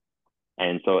Sundays. And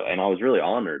I was really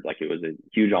honored. Like it was a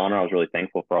huge honor. I was really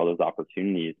thankful for all those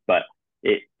opportunities. But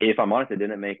if I'm honest, it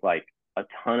didn't make like a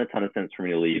ton of sense for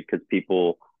me to leave because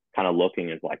people kind of looking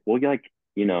is like, well, you're like,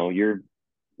 you're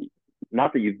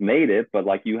not that you've made it, but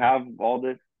like you have all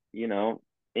this,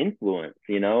 influence,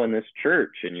 in this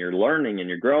church and you're learning and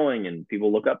you're growing and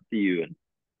people look up to you.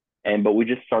 But we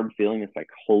just started feeling this like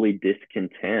holy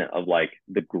discontent of like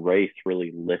the grace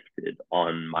really lifted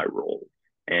on my roles.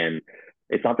 And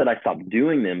it's not that I stopped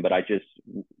doing them, but I just,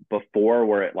 before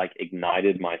where it like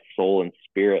ignited my soul and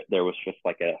spirit, there was just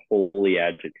like a holy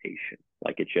agitation.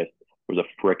 Like it just was a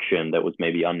friction that was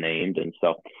maybe unnamed. And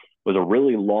so it was a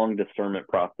really long discernment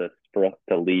process for us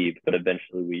to leave. But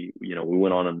eventually we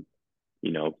went on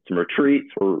some retreats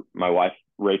where my wife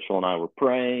Rachel and I were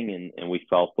praying, and we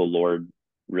felt the Lord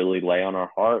really lay on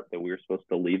our heart that we were supposed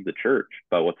to leave the church.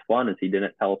 But what's fun is he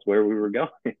didn't tell us where we were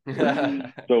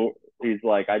going. So he's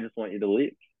like, I just want you to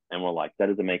leave. And we're like, that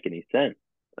doesn't make any sense.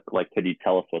 Like, could you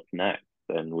tell us what's next?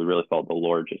 And we really felt the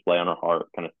Lord just lay on our heart,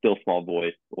 kind of still small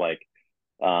voice, like,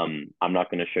 I'm not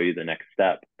going to show you the next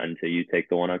step until you take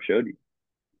the one I've showed you.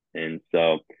 And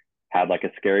so had like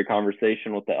a scary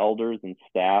conversation with the elders and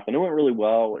staff, and it went really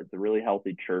well. It's a really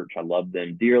healthy church. I love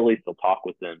them dearly, still talk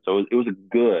with them. So it was a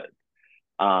good,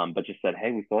 but just said,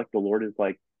 hey, we feel like the Lord is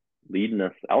like leading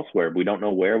us elsewhere. We don't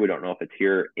know where. We don't know if it's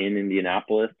here in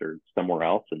Indianapolis or somewhere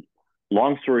else. And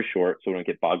long story short, so we don't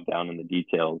get bogged down in the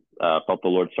details, felt the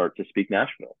Lord start to speak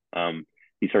Nashville.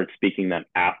 He started speaking that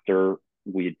after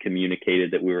we had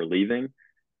communicated that we were leaving.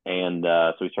 And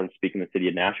so we started speaking in the city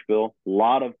of Nashville. A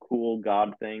lot of cool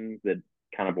God things that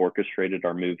kind of orchestrated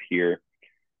our move here.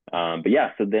 But yeah,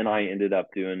 so then I ended up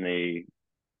doing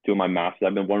my master's.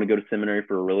 I've been wanting to go to seminary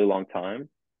for a really long time,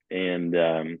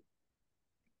 and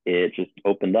it just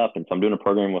opened up. And so I'm doing a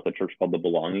program with a church called the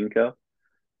Belonging Co.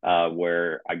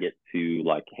 Where I get to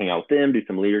like hang out with them, do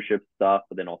some leadership stuff,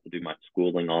 but then also do my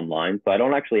schooling online. So I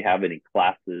don't actually have any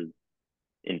classes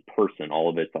in person. All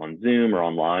of it's on Zoom or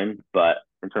online. But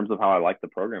in terms of how I like the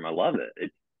program, I love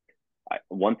it.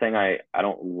 One thing I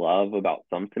don't love about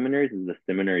some seminaries is the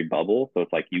seminary bubble. So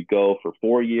it's like you go for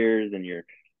 4 years and you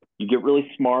get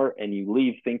really smart and you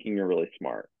leave thinking you're really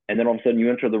smart. And then all of a sudden you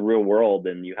enter the real world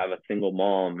and you have a single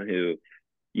mom who,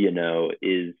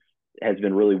 is has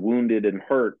been really wounded and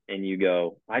hurt, and you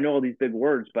go, I know all these big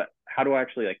words, but how do I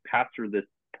actually like pastor this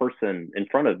person in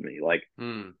front of me? Like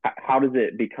Hmm. how does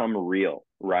it become real,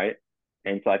 right?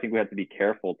 And so I think we have to be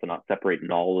careful to not separate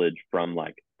knowledge from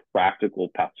like practical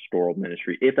pastoral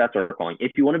ministry, if that's our calling.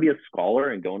 If you want to be a scholar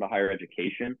and go into higher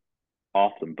education,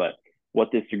 awesome. But what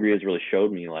this degree has really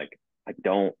showed me, like, I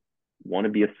don't want to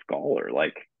be a scholar.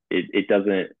 Like it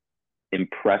doesn't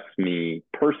impress me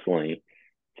personally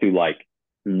to like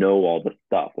know all the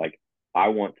stuff. Like I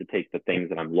want to take the things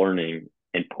that I'm learning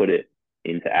and put it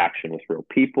into action with real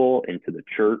people, into the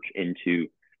church, into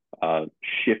uh,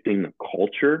 shifting the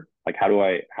culture. Like how do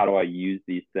I use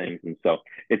these things? And so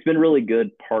it's been really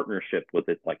good partnership with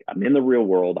it. Like I'm in the real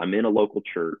world. I'm in a local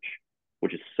church,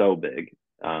 which is so big.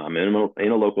 I'm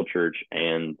in a local church,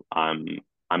 and I'm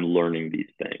learning these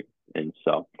things. And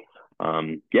so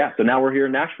yeah, so now we're here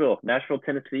in Nashville,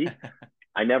 Tennessee.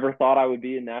 I never thought I would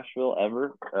be in Nashville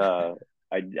ever.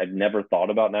 I've never thought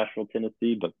about Nashville,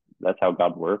 Tennessee, but that's how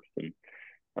God works. And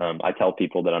I tell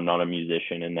people that I'm not a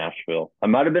musician in Nashville. I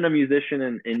might have been a musician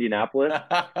in Indianapolis,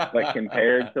 but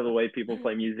compared to the way people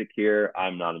play music here,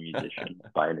 I'm not a musician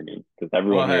by any means, because Well,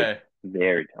 everyone here is hey,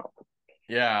 very talented.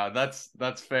 yeah,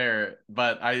 that's fair.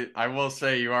 But I will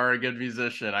say you are a good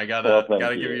musician. I Well, thank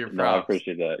gotta give you you. your No, I props.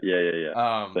 appreciate that. Yeah, yeah,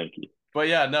 yeah. Um, Thank you. but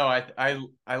yeah, no,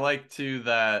 I like too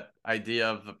that idea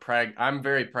of the I'm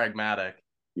very pragmatic.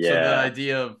 So the Yeah,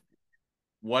 idea of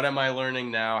what am I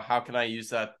learning now? How can I use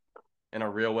that in a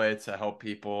real way to help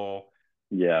people?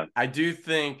 yeah, I do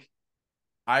think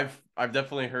I've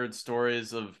definitely heard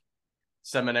stories of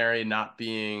seminary not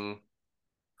being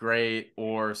great,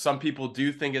 or some people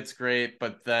do think it's great,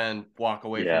 but then walk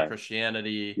away from yeah,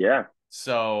 Christianity. yeah.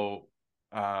 So,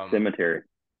 um, Cemetery.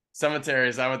 cemetery,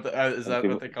 is Some that what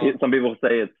people, they call it? some people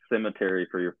say it's cemetery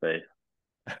for your faith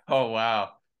Oh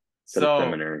wow. instead of So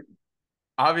seminary.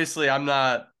 obviously I'm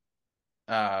not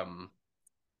um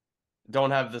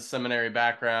don't have the seminary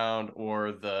background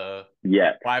or the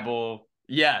Yet. Bible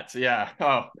yet. Yeah.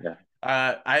 Oh, Yeah.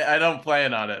 I don't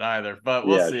plan on it either, but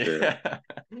we'll Yeah, see.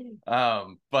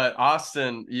 sure. But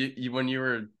Austin, you when you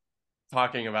were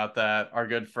talking about that, our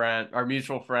good friend, our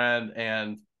mutual friend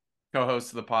and co-host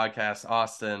of the podcast,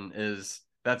 Austin, is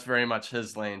that's very much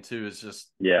his lane too, is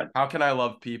just Yeah. how can I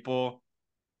love people?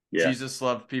 Yeah. Jesus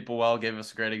loved people well, gave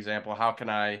us a great example. How can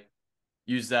I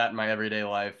use that in my everyday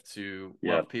life to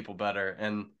Yeah. love people better?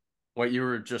 And what you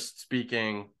were just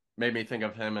speaking made me think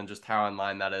of him and just how in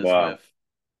line that is Wow. with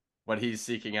what he's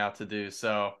seeking out to do.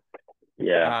 So,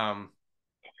 Yeah. um,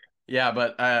 yeah,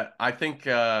 but I think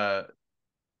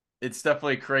it's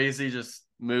definitely crazy just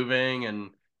moving and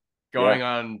Yeah.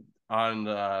 going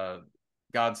on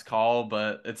God's call,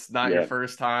 but it's not your Yeah.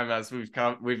 first time, as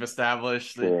we've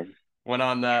established. True. Went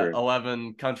on that True.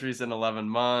 11 countries in 11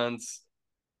 months,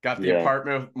 got the Yeah.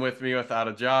 apartment with me without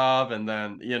a job, and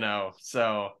then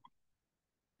so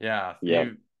yeah, Yeah.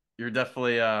 you're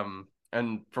definitely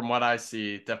and from what I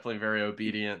see, definitely very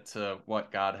obedient to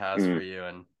what God has for Mm. you,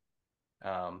 and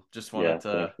just Yeah. wanted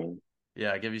to Thanks, man.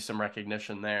 yeah give you some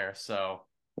recognition there. So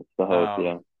That's the hope. um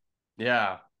Yeah.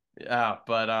 yeah, yeah,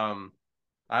 but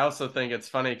I also think it's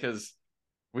funny because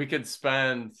we could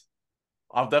spend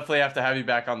I'll definitely have to have you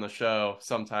back on the show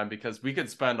sometime, because we could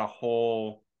spend a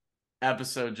whole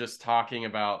episode just talking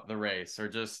about the race, or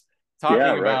just Yeah. talking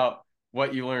Right. about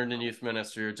what you learned in youth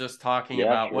ministry, or just talking Yeah.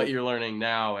 about what Sure. you're learning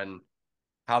now and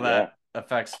how Yeah. that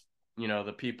affects,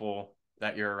 the people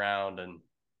that you're around,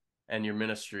 and your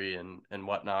ministry and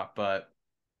whatnot. But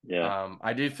Yeah.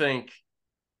 I do think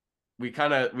we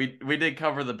did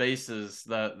cover the bases,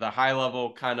 the high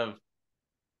level kind of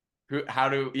how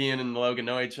do Ian and Logan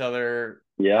know each other?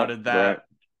 How Yeah. did Right. that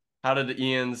how did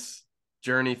Ian's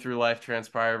journey through life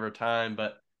transpire over time?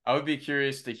 But I would be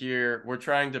curious to hear. We're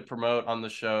trying to promote on the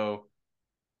show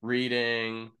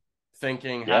reading,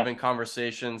 thinking, Yeah. having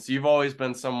conversations. You've always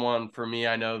been someone for me.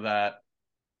 I know that,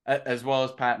 as well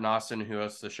as Pat and Austin, who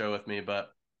hosts the show with me.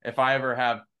 But if I ever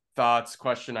have thoughts,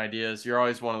 question, ideas, you're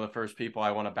always one of the first people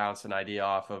I want to bounce an idea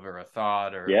off of, or a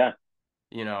thought, or Yeah.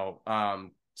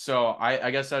 so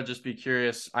I guess I'd just be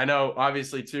curious. I know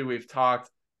obviously too we've talked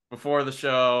before the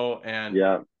show, and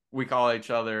Yeah. we call each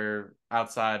other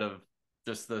outside of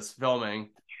just this filming,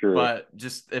 Sure. but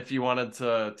just if you wanted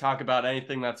to talk about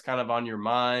anything that's kind of on your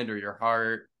mind or your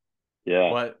heart,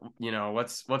 Yeah.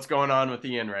 what's going on with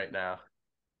Ian right now?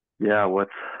 Yeah.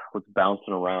 What's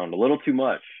bouncing around a little too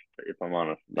much, if I'm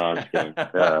honest. No, I'm just kidding.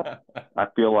 I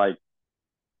feel like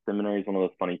seminary is one of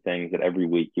those funny things that every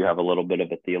week you have a little bit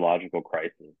of a theological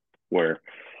crisis where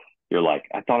you're like,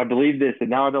 I thought I believed this, and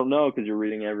now I don't know, because you're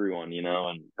reading everyone,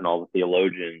 and all the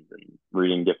theologians and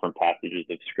reading different passages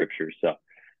of scripture. So,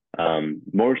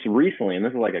 most recently, and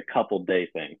this is like a couple day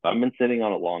thing, so I've been sitting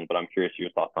on it long, but I'm curious your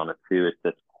thoughts on it too. It's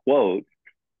this quote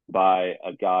by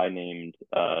a guy named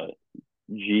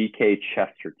G.K.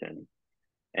 Chesterton,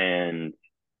 and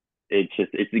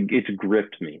it's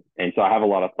gripped me, and so I have a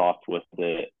lot of thoughts with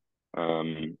it.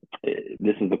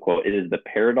 This is the quote: "It is the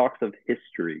paradox of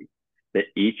history that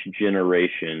each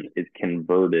generation is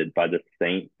converted by the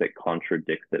saints that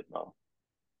contradicts it most.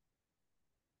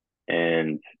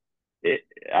 And it,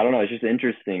 I don't know, it's just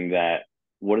interesting that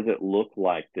what does it look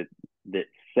like that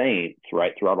saints,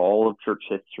 right, throughout all of church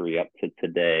history up to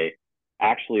today,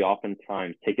 actually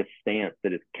oftentimes take a stance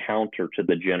that is counter to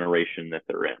the generation that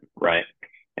they're in, right?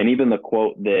 And even the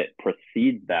quote that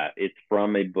precedes that, it's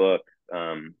from a book.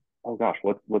 Oh gosh,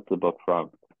 what's the book from?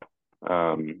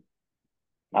 Um,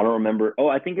 I don't remember. Oh,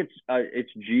 I think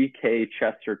it's G.K.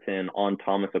 Chesterton on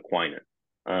Thomas Aquinas.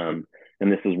 And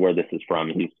this is where this is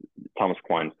from. Thomas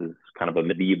Aquinas is kind of a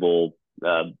medieval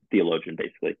theologian,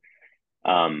 basically.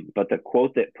 But the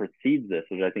quote that precedes this,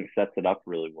 which I think sets it up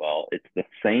really well, it's the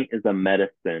saint is a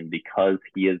medicine because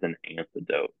he is an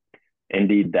antidote.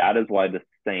 Indeed, that is why the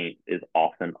saint is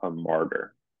often a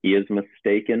martyr. He is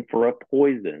mistaken for a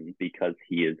poison because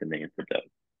he is an antidote.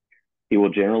 He will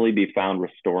generally be found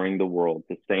restoring the world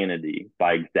to sanity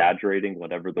by exaggerating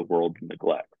whatever the world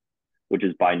neglects, which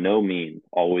is by no means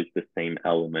always the same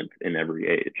element in every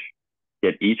age.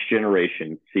 Yet each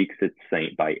generation seeks its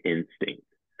saint by instinct,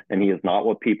 and he is not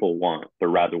what people want, but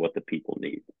rather what the people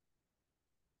need.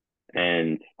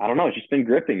 And I don't know, it's just been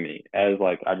gripping me as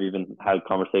like I've even had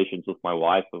conversations with my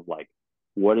wife of like,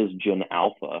 what is Gen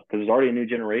Alpha? Because there's already a new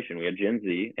generation. We had Gen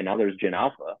Z, and now there's Gen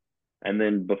Alpha. And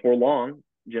then before long,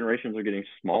 generations are getting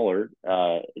smaller.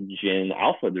 Gen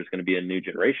Alpha, there's going to be a new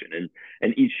generation,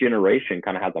 and each generation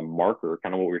kind of has a marker,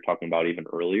 kind of what we were talking about even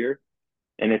earlier.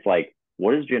 And it's like,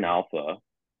 what is Gen Alpha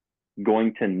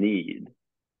going to need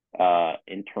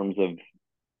in terms of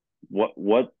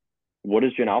what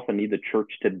does Gen Alpha need the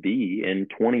church to be in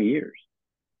 20 years?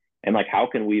 And like, how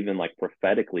can we even like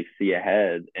prophetically see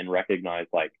ahead and recognize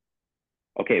like,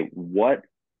 okay, what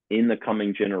in the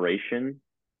coming generation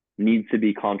needs to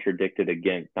be contradicted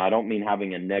against? Now, I don't mean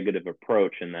having a negative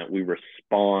approach in that we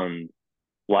respond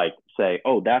like, say,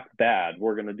 oh, that's bad,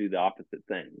 we're going to do the opposite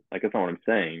thing. Like, that's not what I'm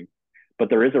saying. But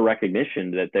there is a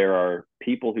recognition that there are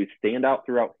people who stand out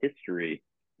throughout history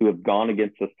who have gone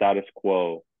against the status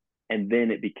quo, and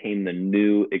then it became the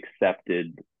new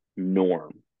accepted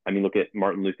norm. I mean, look at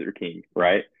Martin Luther King,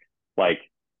 right? Like,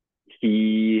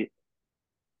 he,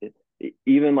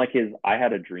 even like his I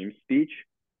Had a Dream speech,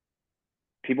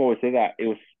 people always say that it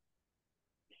was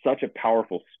such a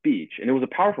powerful speech, and it was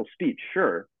a powerful speech,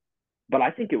 sure, but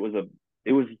I think it was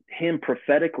him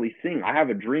prophetically saying, I have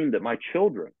a dream that my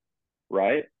children,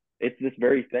 right? It's this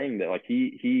very thing that like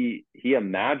he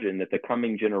imagined that the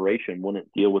coming generation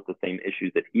wouldn't deal with the same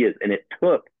issues that he is. And it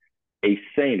took a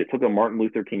saint, it took a Martin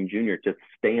Luther King Jr. to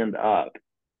stand up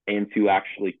and to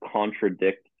actually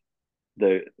contradict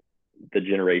the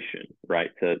generation,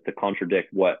 right? To contradict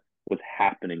what was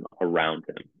happening around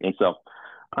him. And so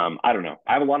I don't know.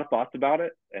 I have a lot of thoughts about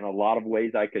it and a lot of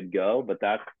ways I could go, but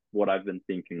that's what I've been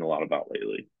thinking a lot about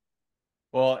lately.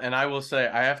 Well, and I will say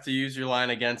I have to use your line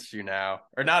against you now,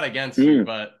 or not against you,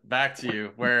 but back to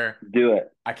you, where Do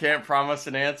it. I can't promise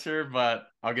an answer, but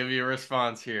I'll give you a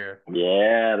response here.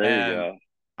 Yeah, there you And go.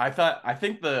 I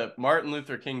think the Martin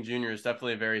Luther King Jr. is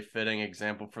definitely a very fitting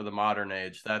example for the modern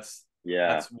age. Yeah.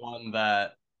 That's one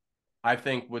that I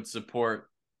think would support,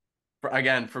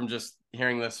 again, from just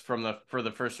hearing this from the for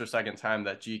the first or second time,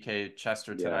 that G.K.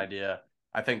 Chesterton Yeah. idea.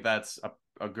 I think that's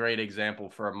a great example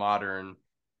for a modern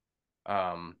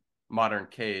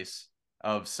case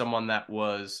of someone that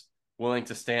was willing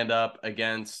to stand up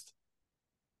against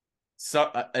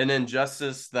an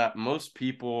injustice that most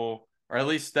people, or at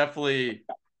least definitely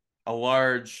a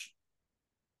large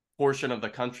portion of the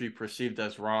country, perceived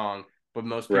as wrong, but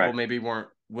most people Right. maybe weren't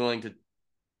willing to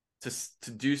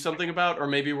do something about, or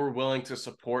maybe were willing to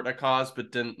support a cause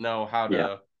but didn't know how Yeah.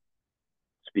 to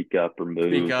Speak up or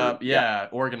speak move or up, yeah. yeah, Yeah.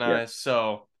 organize.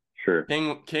 So Sure.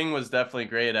 King was definitely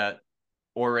great at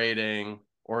orating, Yeah.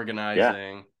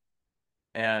 organizing,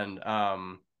 and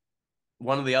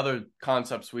one of the other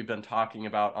concepts we've been talking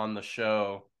about on the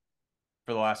show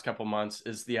for the last couple months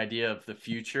is the idea of the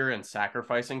future and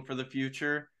sacrificing for the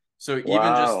future. So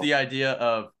even just Wow. the idea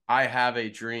of I have a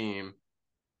dream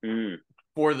Mm.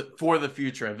 for the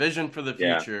future, a vision for the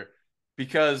Yeah. future,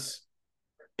 because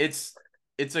it's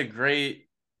it's a great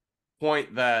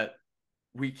point that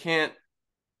we can't,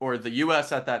 or the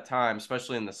US at that time,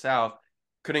 especially in the South,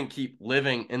 couldn't keep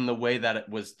living in the way that it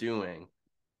was doing.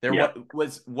 There Yeah.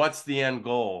 what's the end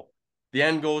goal? The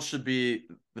end goal should be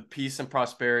the peace and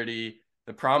prosperity.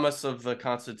 The promise of the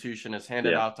Constitution is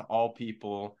handed Yeah. out to all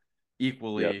people Yep.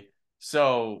 equally.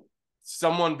 So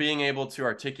someone being able to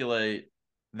articulate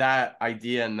that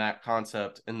idea and that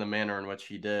concept in the manner in which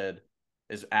he did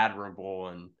is admirable.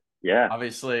 And Yeah.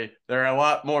 obviously there are a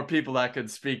lot more people that could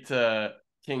speak to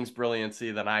King's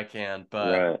brilliancy than I can,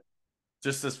 but Right.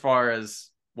 just as far as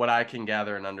what I can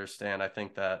gather and understand, I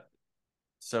think that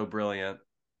so brilliant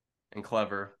and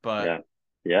clever. But Yeah.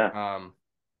 Yeah. um,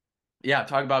 yeah,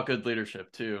 talk about good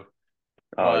leadership too.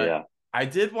 Oh But yeah. I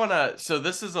did want to, so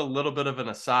this is a little bit of an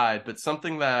aside, but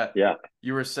something that Yeah.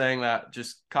 you were saying that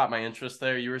just caught my interest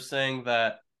there. You were saying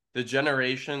that the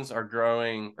generations are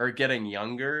growing or getting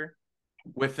younger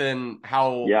within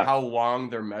Yeah. how long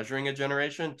they're measuring a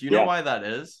generation. Do you know Yeah. why that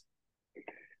is?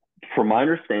 From my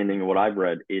understanding of what I've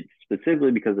read, it's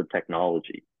specifically because of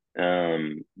technology.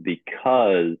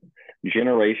 Because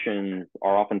generations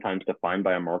are oftentimes defined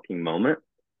by a marking moment,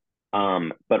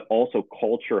 but also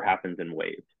culture happens in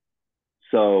waves.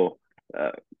 So,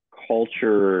 uh,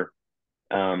 culture,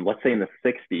 let's say in the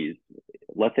 60s,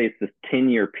 let's say it's this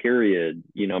 10-year period,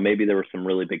 maybe there were some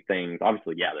really big things.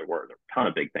 Obviously, yeah, there were a ton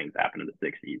of big things that happened in the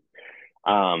 60s.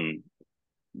 Um,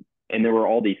 and there were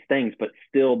all these things, but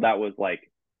still that was like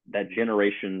that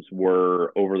generations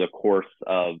were over the course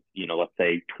of, let's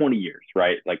say 20 years,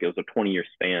 right? Like it was a 20-year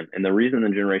span. And the reason the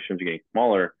generations are getting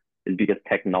smaller is because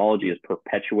technology is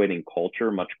perpetuating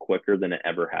culture much quicker than it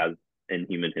ever has in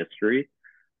human history.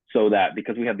 So that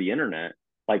because we have the internet,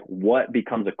 like what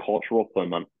becomes a cultural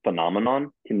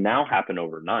phenomenon can now happen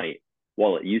overnight,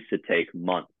 while it used to take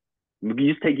months. It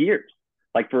used to take years.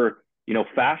 Like for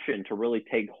fashion to really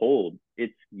take hold,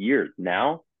 it's years.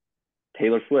 Now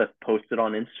Taylor Swift posted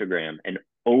on Instagram, and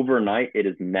overnight it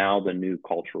is now the new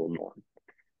cultural norm.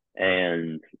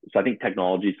 And so I think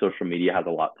technology, social media has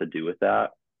a lot to do with that.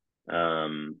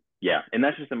 Yeah, and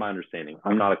that's just in my understanding.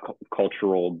 I'm not a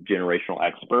cultural generational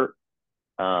expert,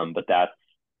 but that's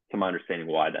to my understanding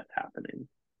why that's happening.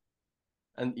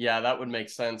 And yeah, that would make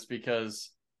sense because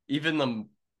even the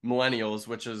millennials,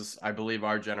 which is, I believe,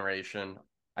 our generation,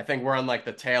 I think we're on like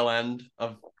the tail end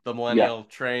of the Yeah, millennial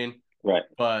train, right.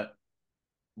 but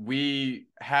we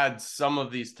had some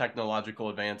of these technological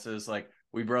advances. Like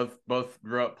we both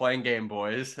grew up playing Game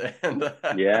Boys and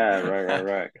Yeah, right, right, and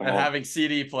right. Come on. having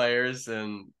CD players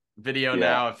and Video Yeah.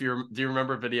 Now. If you do you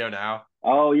remember Video Now?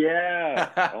 Oh yeah.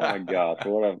 Oh my gosh,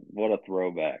 what a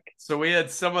throwback. So we had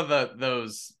some of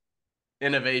those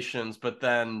innovations, but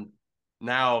then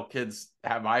now kids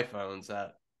have iPhones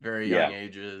at very young Yeah,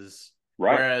 ages.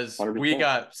 right. Whereas we 100%.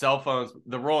 got cell phones.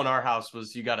 The rule in our house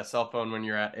was you got a cell phone when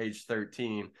you're at age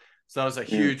 13. So that was a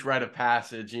Mm, huge rite of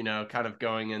passage, kind of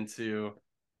going into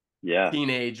yeah,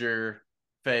 teenager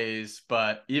phase.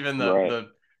 But even right. the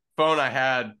phone I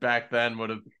had back then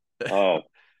would have Oh,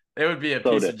 it would be a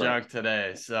so piece of different. junk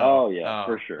today. So Oh yeah,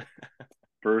 for sure.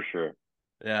 For sure.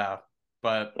 yeah.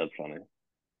 But That's funny.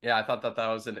 yeah, I thought that that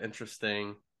was an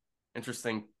interesting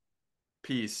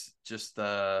piece. Just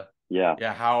Yeah,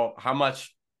 yeah,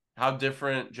 how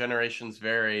different generations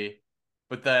vary,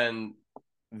 but then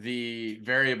the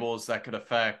variables that could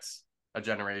affect a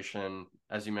generation,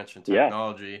 as you mentioned, yeah,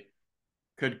 technology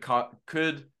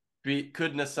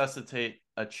could necessitate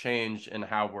a change in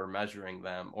how we're measuring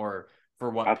them or for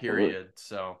what absolutely. period.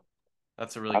 So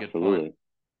that's a really good point. Absolutely.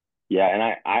 Yeah,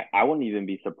 and I wouldn't even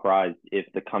be surprised if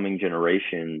the coming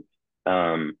generations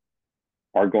um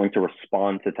are going to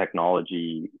respond to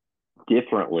technology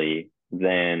differently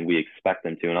than we expect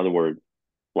them to. In other words,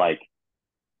 like,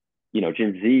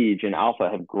 Gen Z, Gen Alpha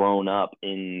have grown up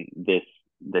in this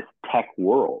tech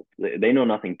world. They know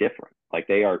nothing different. Like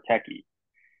they are techie.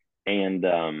 And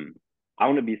I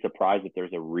wouldn't be surprised if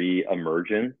there's a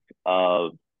re-emergence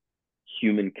of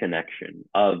human connection,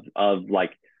 of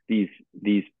like these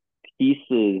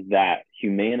pieces that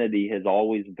humanity has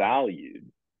always valued.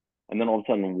 And then all of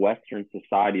a sudden Western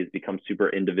society has become super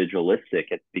individualistic.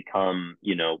 It's become,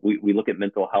 we look at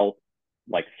mental health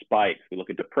like spikes, we look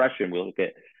at depression, we look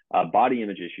at body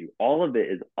image issue. All of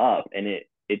it is up, and it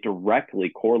directly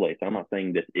correlates. I'm not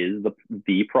saying this is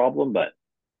the problem, but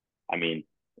I mean,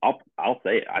 I'll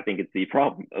say it. I think it's the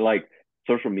problem. Like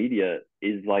social media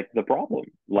is like the problem.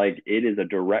 Like it is a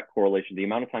direct correlation. The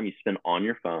amount of time you spend on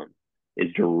your phone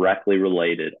is directly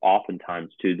related,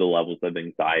 oftentimes, to the levels of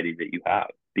anxiety that you have.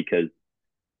 Because,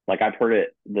 like I've heard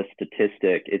it, the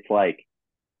statistic, it's like,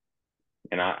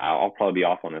 and I'll probably be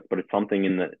off on this, but it's something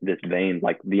in this vein.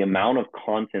 Like the amount of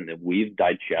content that we've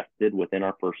digested within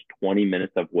our first 20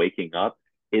 minutes of waking up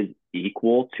is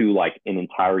equal to like an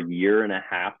entire year and a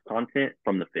half content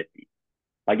from the 50s.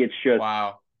 Like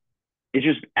Wow. it's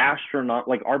just astronaut.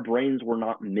 Like our brains were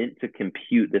not meant to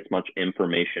compute this much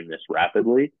information this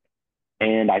rapidly.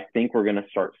 And I think we're going to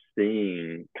start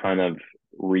seeing kind of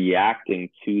reacting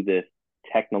to this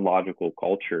technological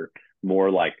culture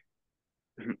more like,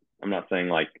 I'm not saying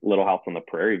like Little House on the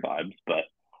Prairie vibes, but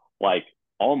like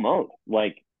almost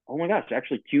like, oh my gosh,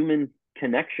 actually humans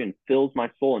connection fills my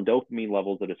soul and dopamine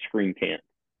levels that a screen can't.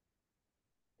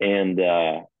 And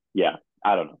yeah,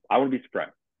 I don't know. I wouldn't be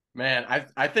surprised. Man,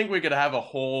 I think we could have a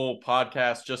whole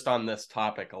podcast just on this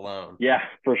topic alone. Yeah,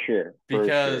 for sure. For sure.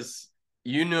 Because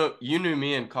you knew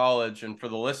me in college, and for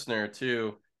the listener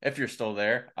too, if you're still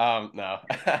there. No.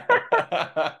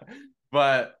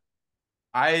 But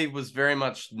I was very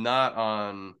much not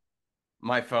on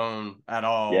my phone at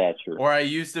all, Yeah, sure. or I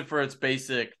used it for its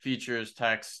basic features,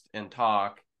 text and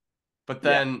talk. But Yeah.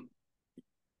 then,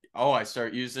 oh, I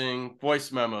start using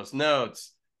voice memos,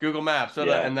 notes, Google Maps,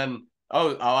 Yeah. and then,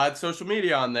 oh, I'll add social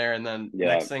media on there. And then Yeah.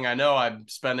 next thing I know, I'm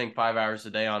spending 5 hours a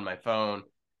day on my phone.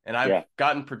 And I've Yeah.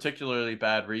 gotten particularly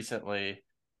bad recently,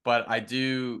 but I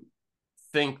do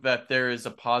think that there is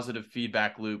a positive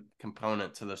feedback loop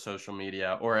component to the social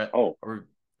media, Oh, or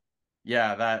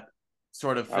yeah, that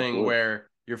sort of thing absolutely.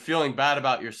 where you're feeling bad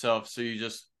about yourself, so you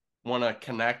just want to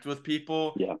connect with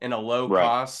people Yeah. in a low Right.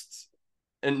 cost,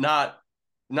 and not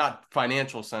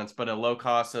financial sense, but a low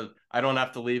cost of, I don't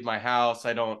have to leave my house,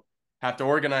 I don't have to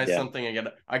organize Yeah. something again,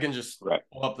 I can just Right.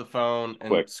 pull up the phone It's and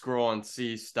quick. scroll and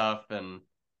see stuff. And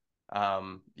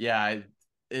yeah,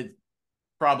 it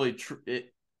probably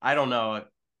it, I don't know,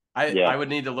 I Yeah. would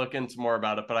need to look into more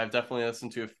about it, but I've definitely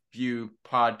listened to a few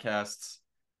podcasts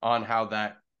on how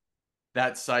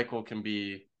that cycle can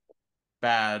be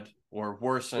bad or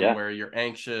worsen, Yeah. where you're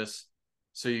anxious,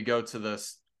 so you go to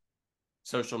this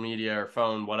social media or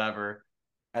phone, whatever,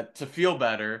 to feel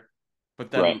better,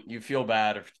 but Right. then you feel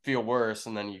bad or feel worse,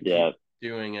 and then you Yeah. keep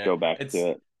doing it. Go back It's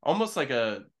to it. almost like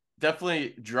a, definitely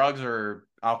drugs or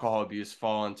alcohol abuse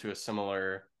fall into a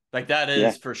similar, like that Yeah.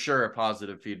 is for sure a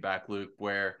positive feedback loop,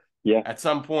 where Yeah. at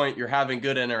some point you're having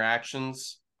good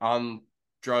interactions on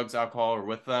drugs, alcohol, or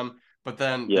with them, but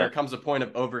then there Yeah. comes a point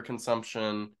of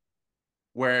overconsumption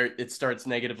where it starts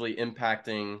negatively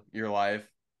impacting your life.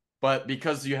 But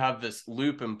because you have this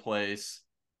loop in place,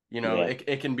 Yeah.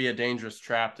 it can be a dangerous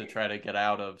trap to try to get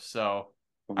out of. So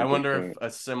I wonder if 100%. a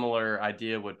similar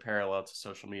idea would parallel to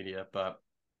social media. But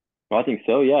Well, I think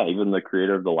so. Yeah. Even the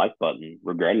creator of the like button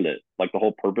regretted it. Like the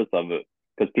whole purpose of it,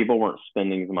 because people weren't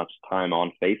spending as much time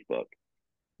on Facebook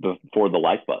before the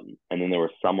like button. And then there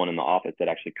was someone in the office that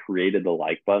actually created the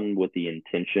like button with the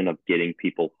intention of getting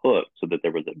people hooked so that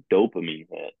there was a dopamine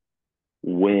hit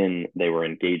when they were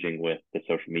engaging with the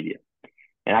social media.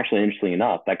 And actually, interestingly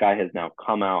enough, that guy has now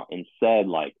come out and said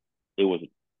like it was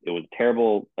it was a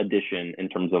terrible addition in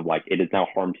terms of like it has now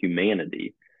harmed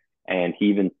humanity. And he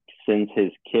even sends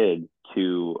his kids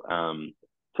to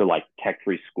like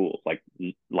tech-free schools, like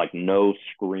no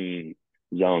screen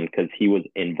zone, because he was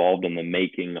involved in the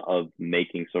making of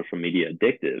making social media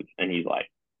addictive. And he's like,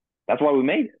 that's why we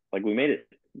made it. Like we made it.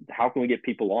 How can we get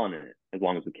people on it as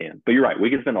long as we can? But you're right. We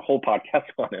could spend a whole podcast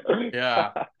on it.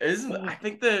 yeah, isn't I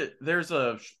think that there's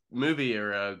a movie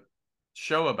or a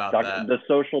show about that. The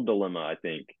Social Dilemma, I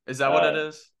think. Is that what it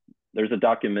is? There's a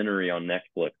documentary on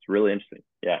Netflix. Really interesting.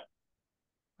 Yeah.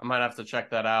 I might have to check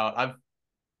that out. I've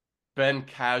been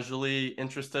casually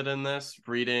interested in this,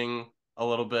 reading a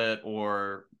little bit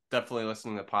or definitely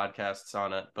listening to podcasts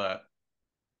on it, but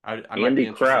I might Andy be interested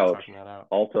in Crouch checking that out.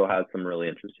 also has some really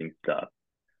interesting stuff.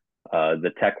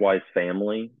 The TechWise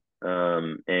family,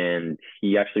 and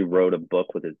he actually wrote a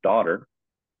book with his daughter,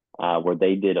 where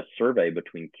they did a survey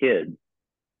between kids,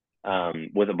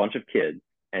 with a bunch of kids,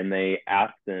 and they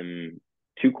asked them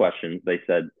two questions. They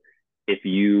said, if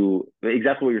you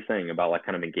exactly what you're saying about like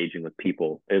kind of engaging with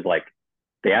people is like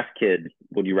they ask kids,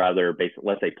 would you rather basically,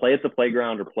 let's say, play at the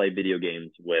playground or play video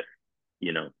games with,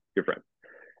 your friends?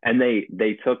 And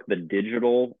they took the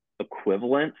digital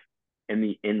equivalent and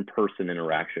the in-person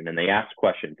interaction, and they asked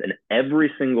questions, and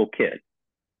every single kid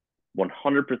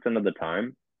 100% of the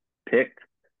time picked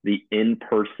the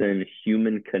in-person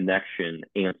human connection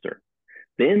answer.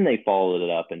 Then they followed it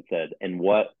up and said, and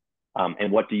what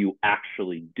do you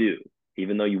actually do?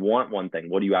 Even though you want one thing,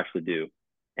 what do you actually do?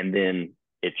 And then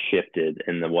it shifted,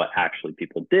 and then what actually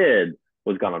people did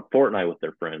was gone on Fortnite with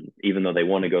their friends, even though they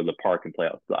want to go to the park and play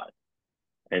outside.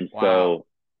 And Wow. so,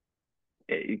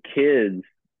 kids,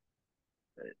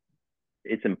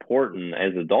 it's important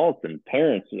as adults and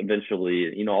parents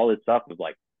eventually, all this stuff of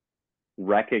like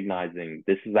recognizing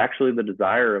this is actually the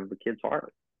desire of the kid's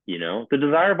heart, the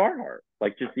desire of our heart.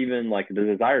 Like just even like the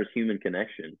desire is human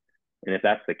connection. And if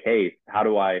that's the case, how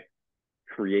do I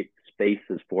create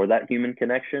spaces for that human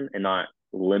connection and not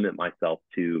limit myself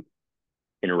to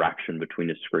interaction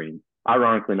between a screen?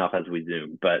 Ironically enough, as we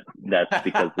Zoom, but that's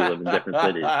because we live in different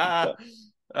cities. So.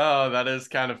 Oh, that is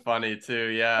kind of funny too.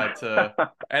 Yeah, to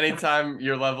anytime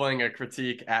you're leveling a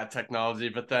critique at technology,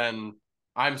 but then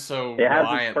I'm so It has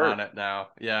its reliant on perks. it now.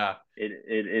 Yeah.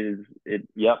 it is it.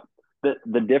 Yep.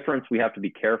 The difference we have to be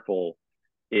careful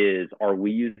is, are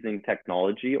we using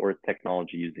technology or is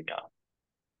technology using us?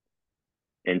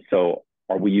 And so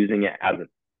are we using it as a,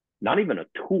 not even a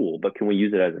tool, but can we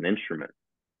use it as an instrument?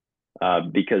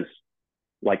 Because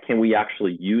like, can we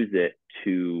actually use it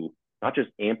to not just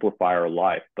amplify our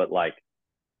life, but like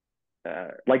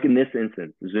in this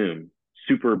instance, Zoom,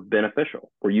 super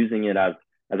beneficial. We're using it as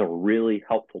a really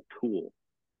helpful tool.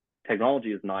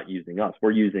 Technology is not using us.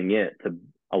 We're using it to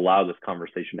allow this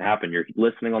conversation to happen. You're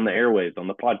listening on the airwaves, on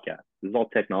the podcast. This is all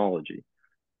technology.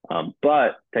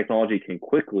 But technology can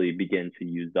quickly begin to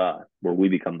use us where we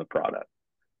become the product.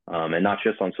 And not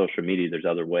just on social media, there's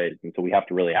other ways. And so we have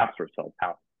to really ask ourselves,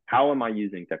 how am I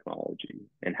using technology,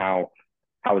 and how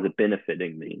is it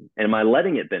benefiting me? And am I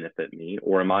letting it benefit me,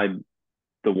 or am I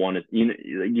the one that,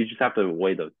 you just have to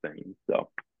weigh those things. So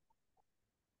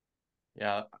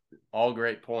Yeah, all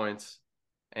great points.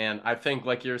 And I think,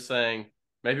 like you're saying,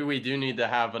 maybe we do need to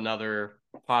have another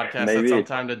podcast at some maybe,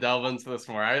 time to delve into this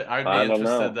more. I'd be I don't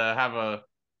interested know. to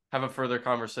have a further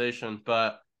conversation.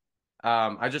 But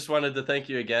I just wanted to thank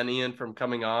you again, Ian, from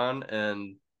coming on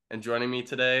and joining me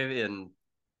today and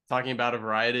talking about a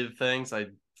variety of things. I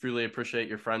truly appreciate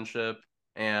your friendship,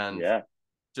 and Yeah.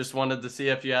 just wanted to see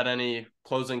if you had any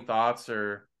closing thoughts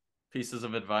or pieces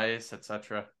of advice,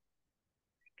 etc.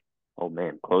 Oh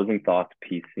man, closing thoughts,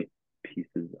 pieces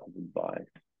of advice.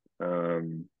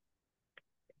 Um,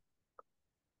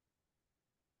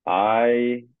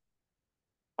 I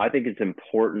I think it's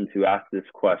important to ask this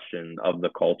question of the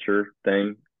culture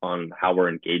thing, on how we're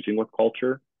engaging with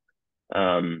culture,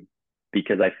 um,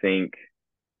 because I think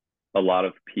a lot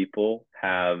of people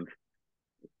have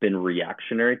been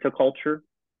reactionary to culture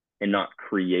and not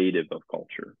creative of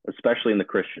culture, especially in the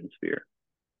Christian sphere.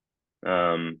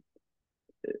 Um,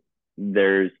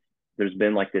 there's there's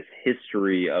been like this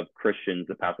history of Christians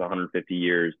the past 150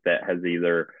 years that has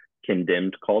either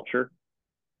condemned culture,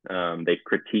 they've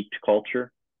critiqued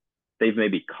culture, they've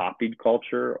maybe copied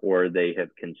culture, or they have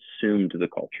consumed the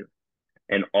culture.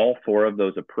 And all four of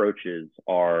those approaches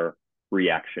are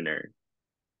reactionary.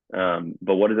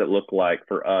 But what does it look like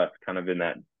for us, kind of in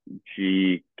that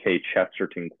G.K.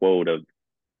 Chesterton quote of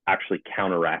actually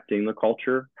counteracting the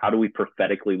culture? How do we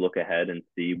prophetically look ahead and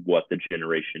see what the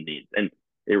generation needs? And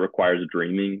it requires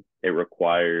dreaming. It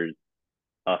requires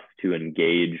us to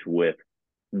engage with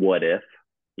what if,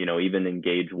 even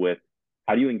engage with,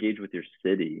 how do you engage with your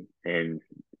city? And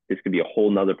this could be a whole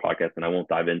nother podcast, and I won't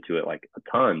dive into it like a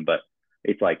ton, but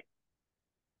it's like,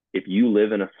 if you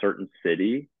live in a certain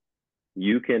city,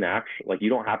 you can actually, like, you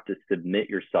don't have to submit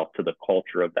yourself to the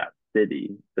culture of that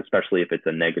city, especially if it's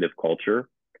a negative culture.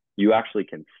 You actually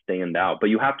can stand out, but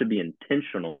you have to be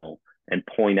intentional and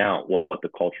point out what the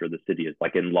culture of the city is.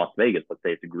 Like in Las Vegas, let's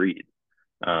say it's greed,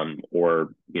 or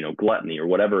gluttony, or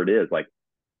whatever it is. Like,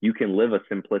 you can live a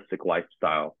simplistic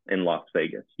lifestyle in Las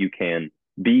Vegas. You can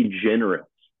be generous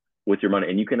with your money,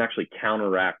 and you can actually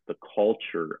counteract the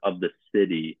culture of the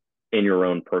city in your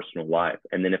own personal life.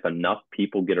 And then if enough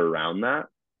people get around that,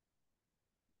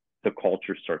 the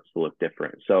culture starts to look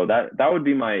different. So that would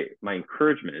be my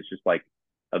encouragement, is just like,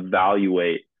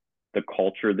 evaluate the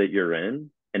culture that you're in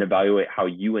and evaluate how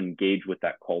you engage with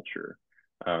that culture.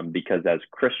 Because as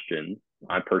Christians,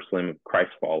 I personally am a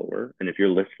Christ follower. And if you're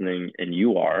listening and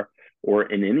you are, or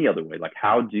in any other way, like,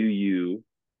 how do you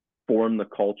form the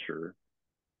culture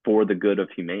for the good of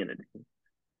humanity?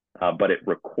 But it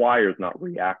requires not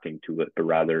reacting to it, but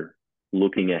rather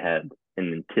looking ahead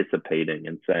and anticipating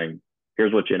and saying,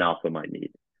 here's what Gen Alpha might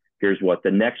need. Here's what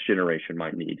the next generation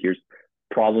might need. Here's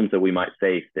problems that we might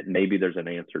face that maybe there's an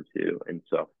answer to.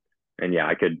 And yeah,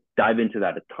 I could dive into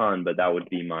that a ton, but that would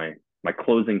be my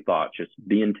closing thought. Just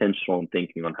be intentional in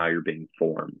thinking on how you're being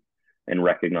formed, and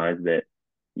recognize that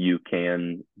you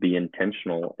can be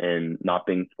intentional in not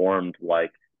being formed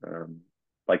like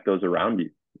those around you,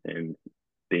 and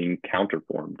being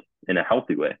counterformed in a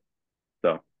healthy way.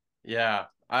 So Yeah,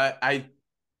 I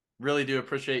really do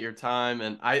appreciate your time,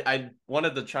 and I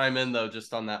wanted to chime in though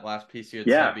just on that last piece you had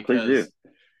said, yeah, please do. because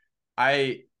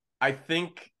I I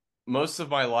think most of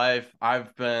my life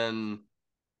I've been,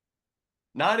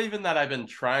 not even that I've been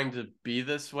trying to be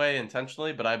this way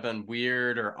intentionally, but I've been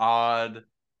weird or odd.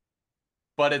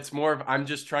 But it's more of, I'm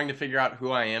just trying to figure out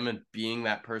who I am and being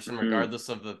that person Mm-hmm. regardless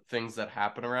of the things that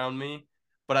happen around me.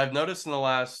 But I've noticed in the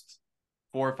last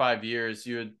 4 or 5 years,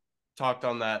 you had talked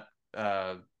on that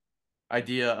uh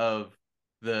idea of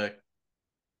the,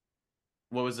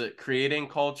 what was it, creating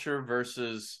culture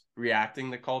versus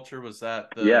reacting to culture. Was that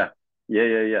Yeah, the,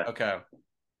 yeah. okay?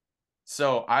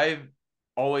 So I've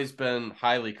always been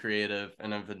highly creative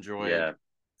and I've enjoyed Yeah,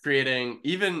 creating,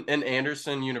 even in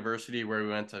Anderson University where we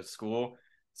went to school,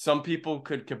 some people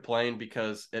could complain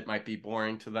because it might be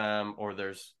boring to them or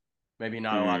there's maybe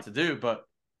not a Mm-hmm. lot to do. But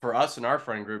for us in our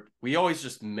friend group, we always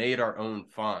just made our own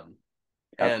fun.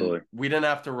 And Absolutely. we didn't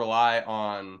have to rely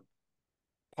on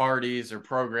parties or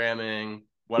programming.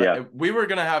 Yeah. What we were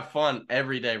gonna have fun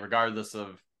every day, regardless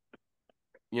of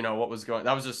what was going.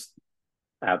 That was just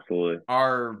Absolutely.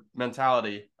 our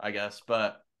mentality, I guess.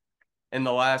 But in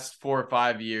the last 4 or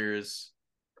 5 years,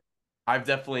 I've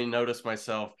definitely noticed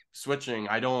myself switching.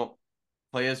 I don't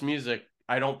play as music.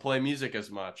 I don't play music as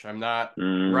much. I'm not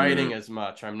Mm, writing as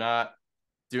much. I'm not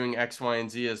doing X, Y, and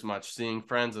Z as much, seeing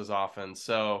friends as often.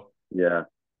 So yeah.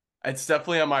 it's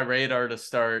definitely on my radar to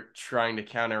start trying to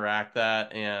counteract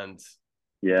that and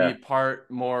Yeah. be part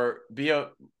more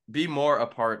be more a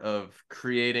part of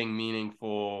creating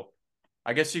meaningful,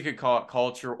 I guess you could call it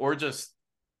culture or just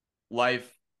life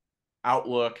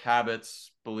outlook,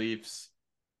 habits, beliefs.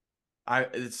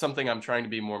 It's something I'm trying to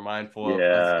be more mindful of.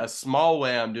 Yeah. A small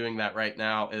way I'm doing that right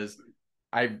now is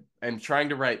I am trying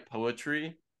to write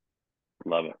poetry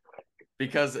Love it.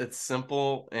 because it's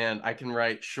simple and I can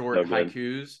write short So good.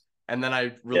 haikus and then I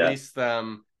Yeah. release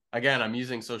them. Again, I'm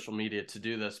using social media to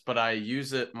do this, but I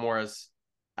use it more as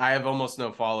I have almost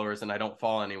no followers and I don't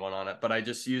follow anyone on it, but I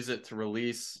just use it to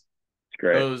release It's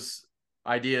great. those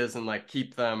ideas and like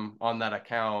keep them on that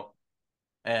account.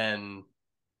 And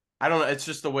I don't know, it's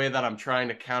just the way that I'm trying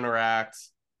to counteract,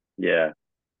 Yeah.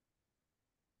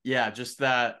 yeah, just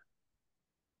that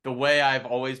the way I've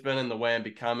always been and the way I'm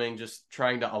becoming, just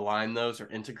trying to align those or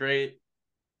integrate.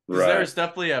 Because Right. there's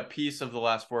definitely a piece of the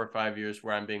last 4 or 5 years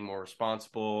where I'm being more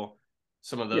responsible,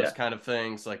 some of those Yeah. kind of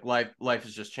things. Like life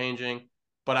is just changing.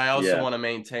 But I also Yeah. want to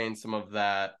maintain some of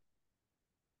that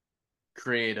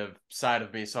creative side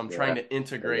of me. So I'm trying Yeah. to The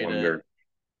integrate wonder. it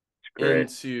It's great.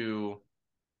 into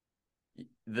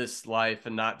this life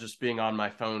and not just being on my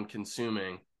phone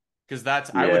consuming, because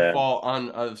that's I would Yeah. fall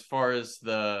on as far as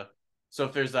the, so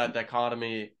if there's that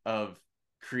dichotomy of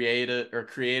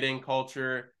creating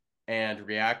culture and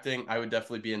reacting, I would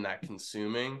definitely be in that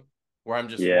consuming where I'm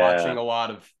just Yeah. watching a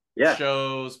lot of Yeah.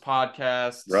 shows,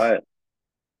 podcasts, Right.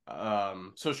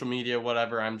 social media,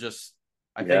 whatever. I think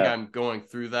Yeah. I'm going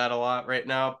through that a lot right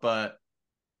now, but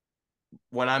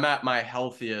when I'm at my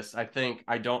healthiest, I think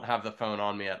I don't have the phone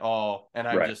on me at all and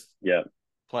I'm Right. just Yeah.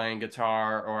 playing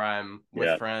guitar or I'm with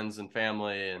Yeah. friends and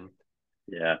family. And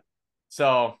Yeah.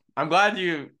 so I'm glad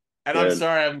you, and I'm Good.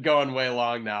 sorry I'm going way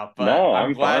long now, but No,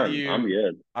 I'm fine. I'm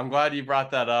good. I'm glad you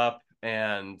brought that up.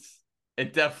 And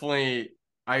it definitely,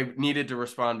 I needed to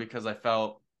respond because I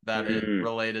felt that it Mm,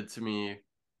 related to me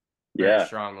very yeah.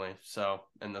 strongly. So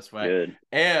in this way, Good.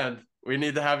 and we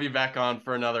need to have you back on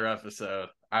for another episode.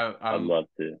 I'd love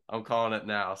to. I'm calling it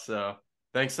now. So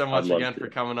thanks so I'd much love again to. for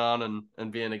coming on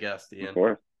and being a guest, Of Ian.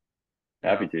 course. Yeah.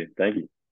 Happy to. Thank you.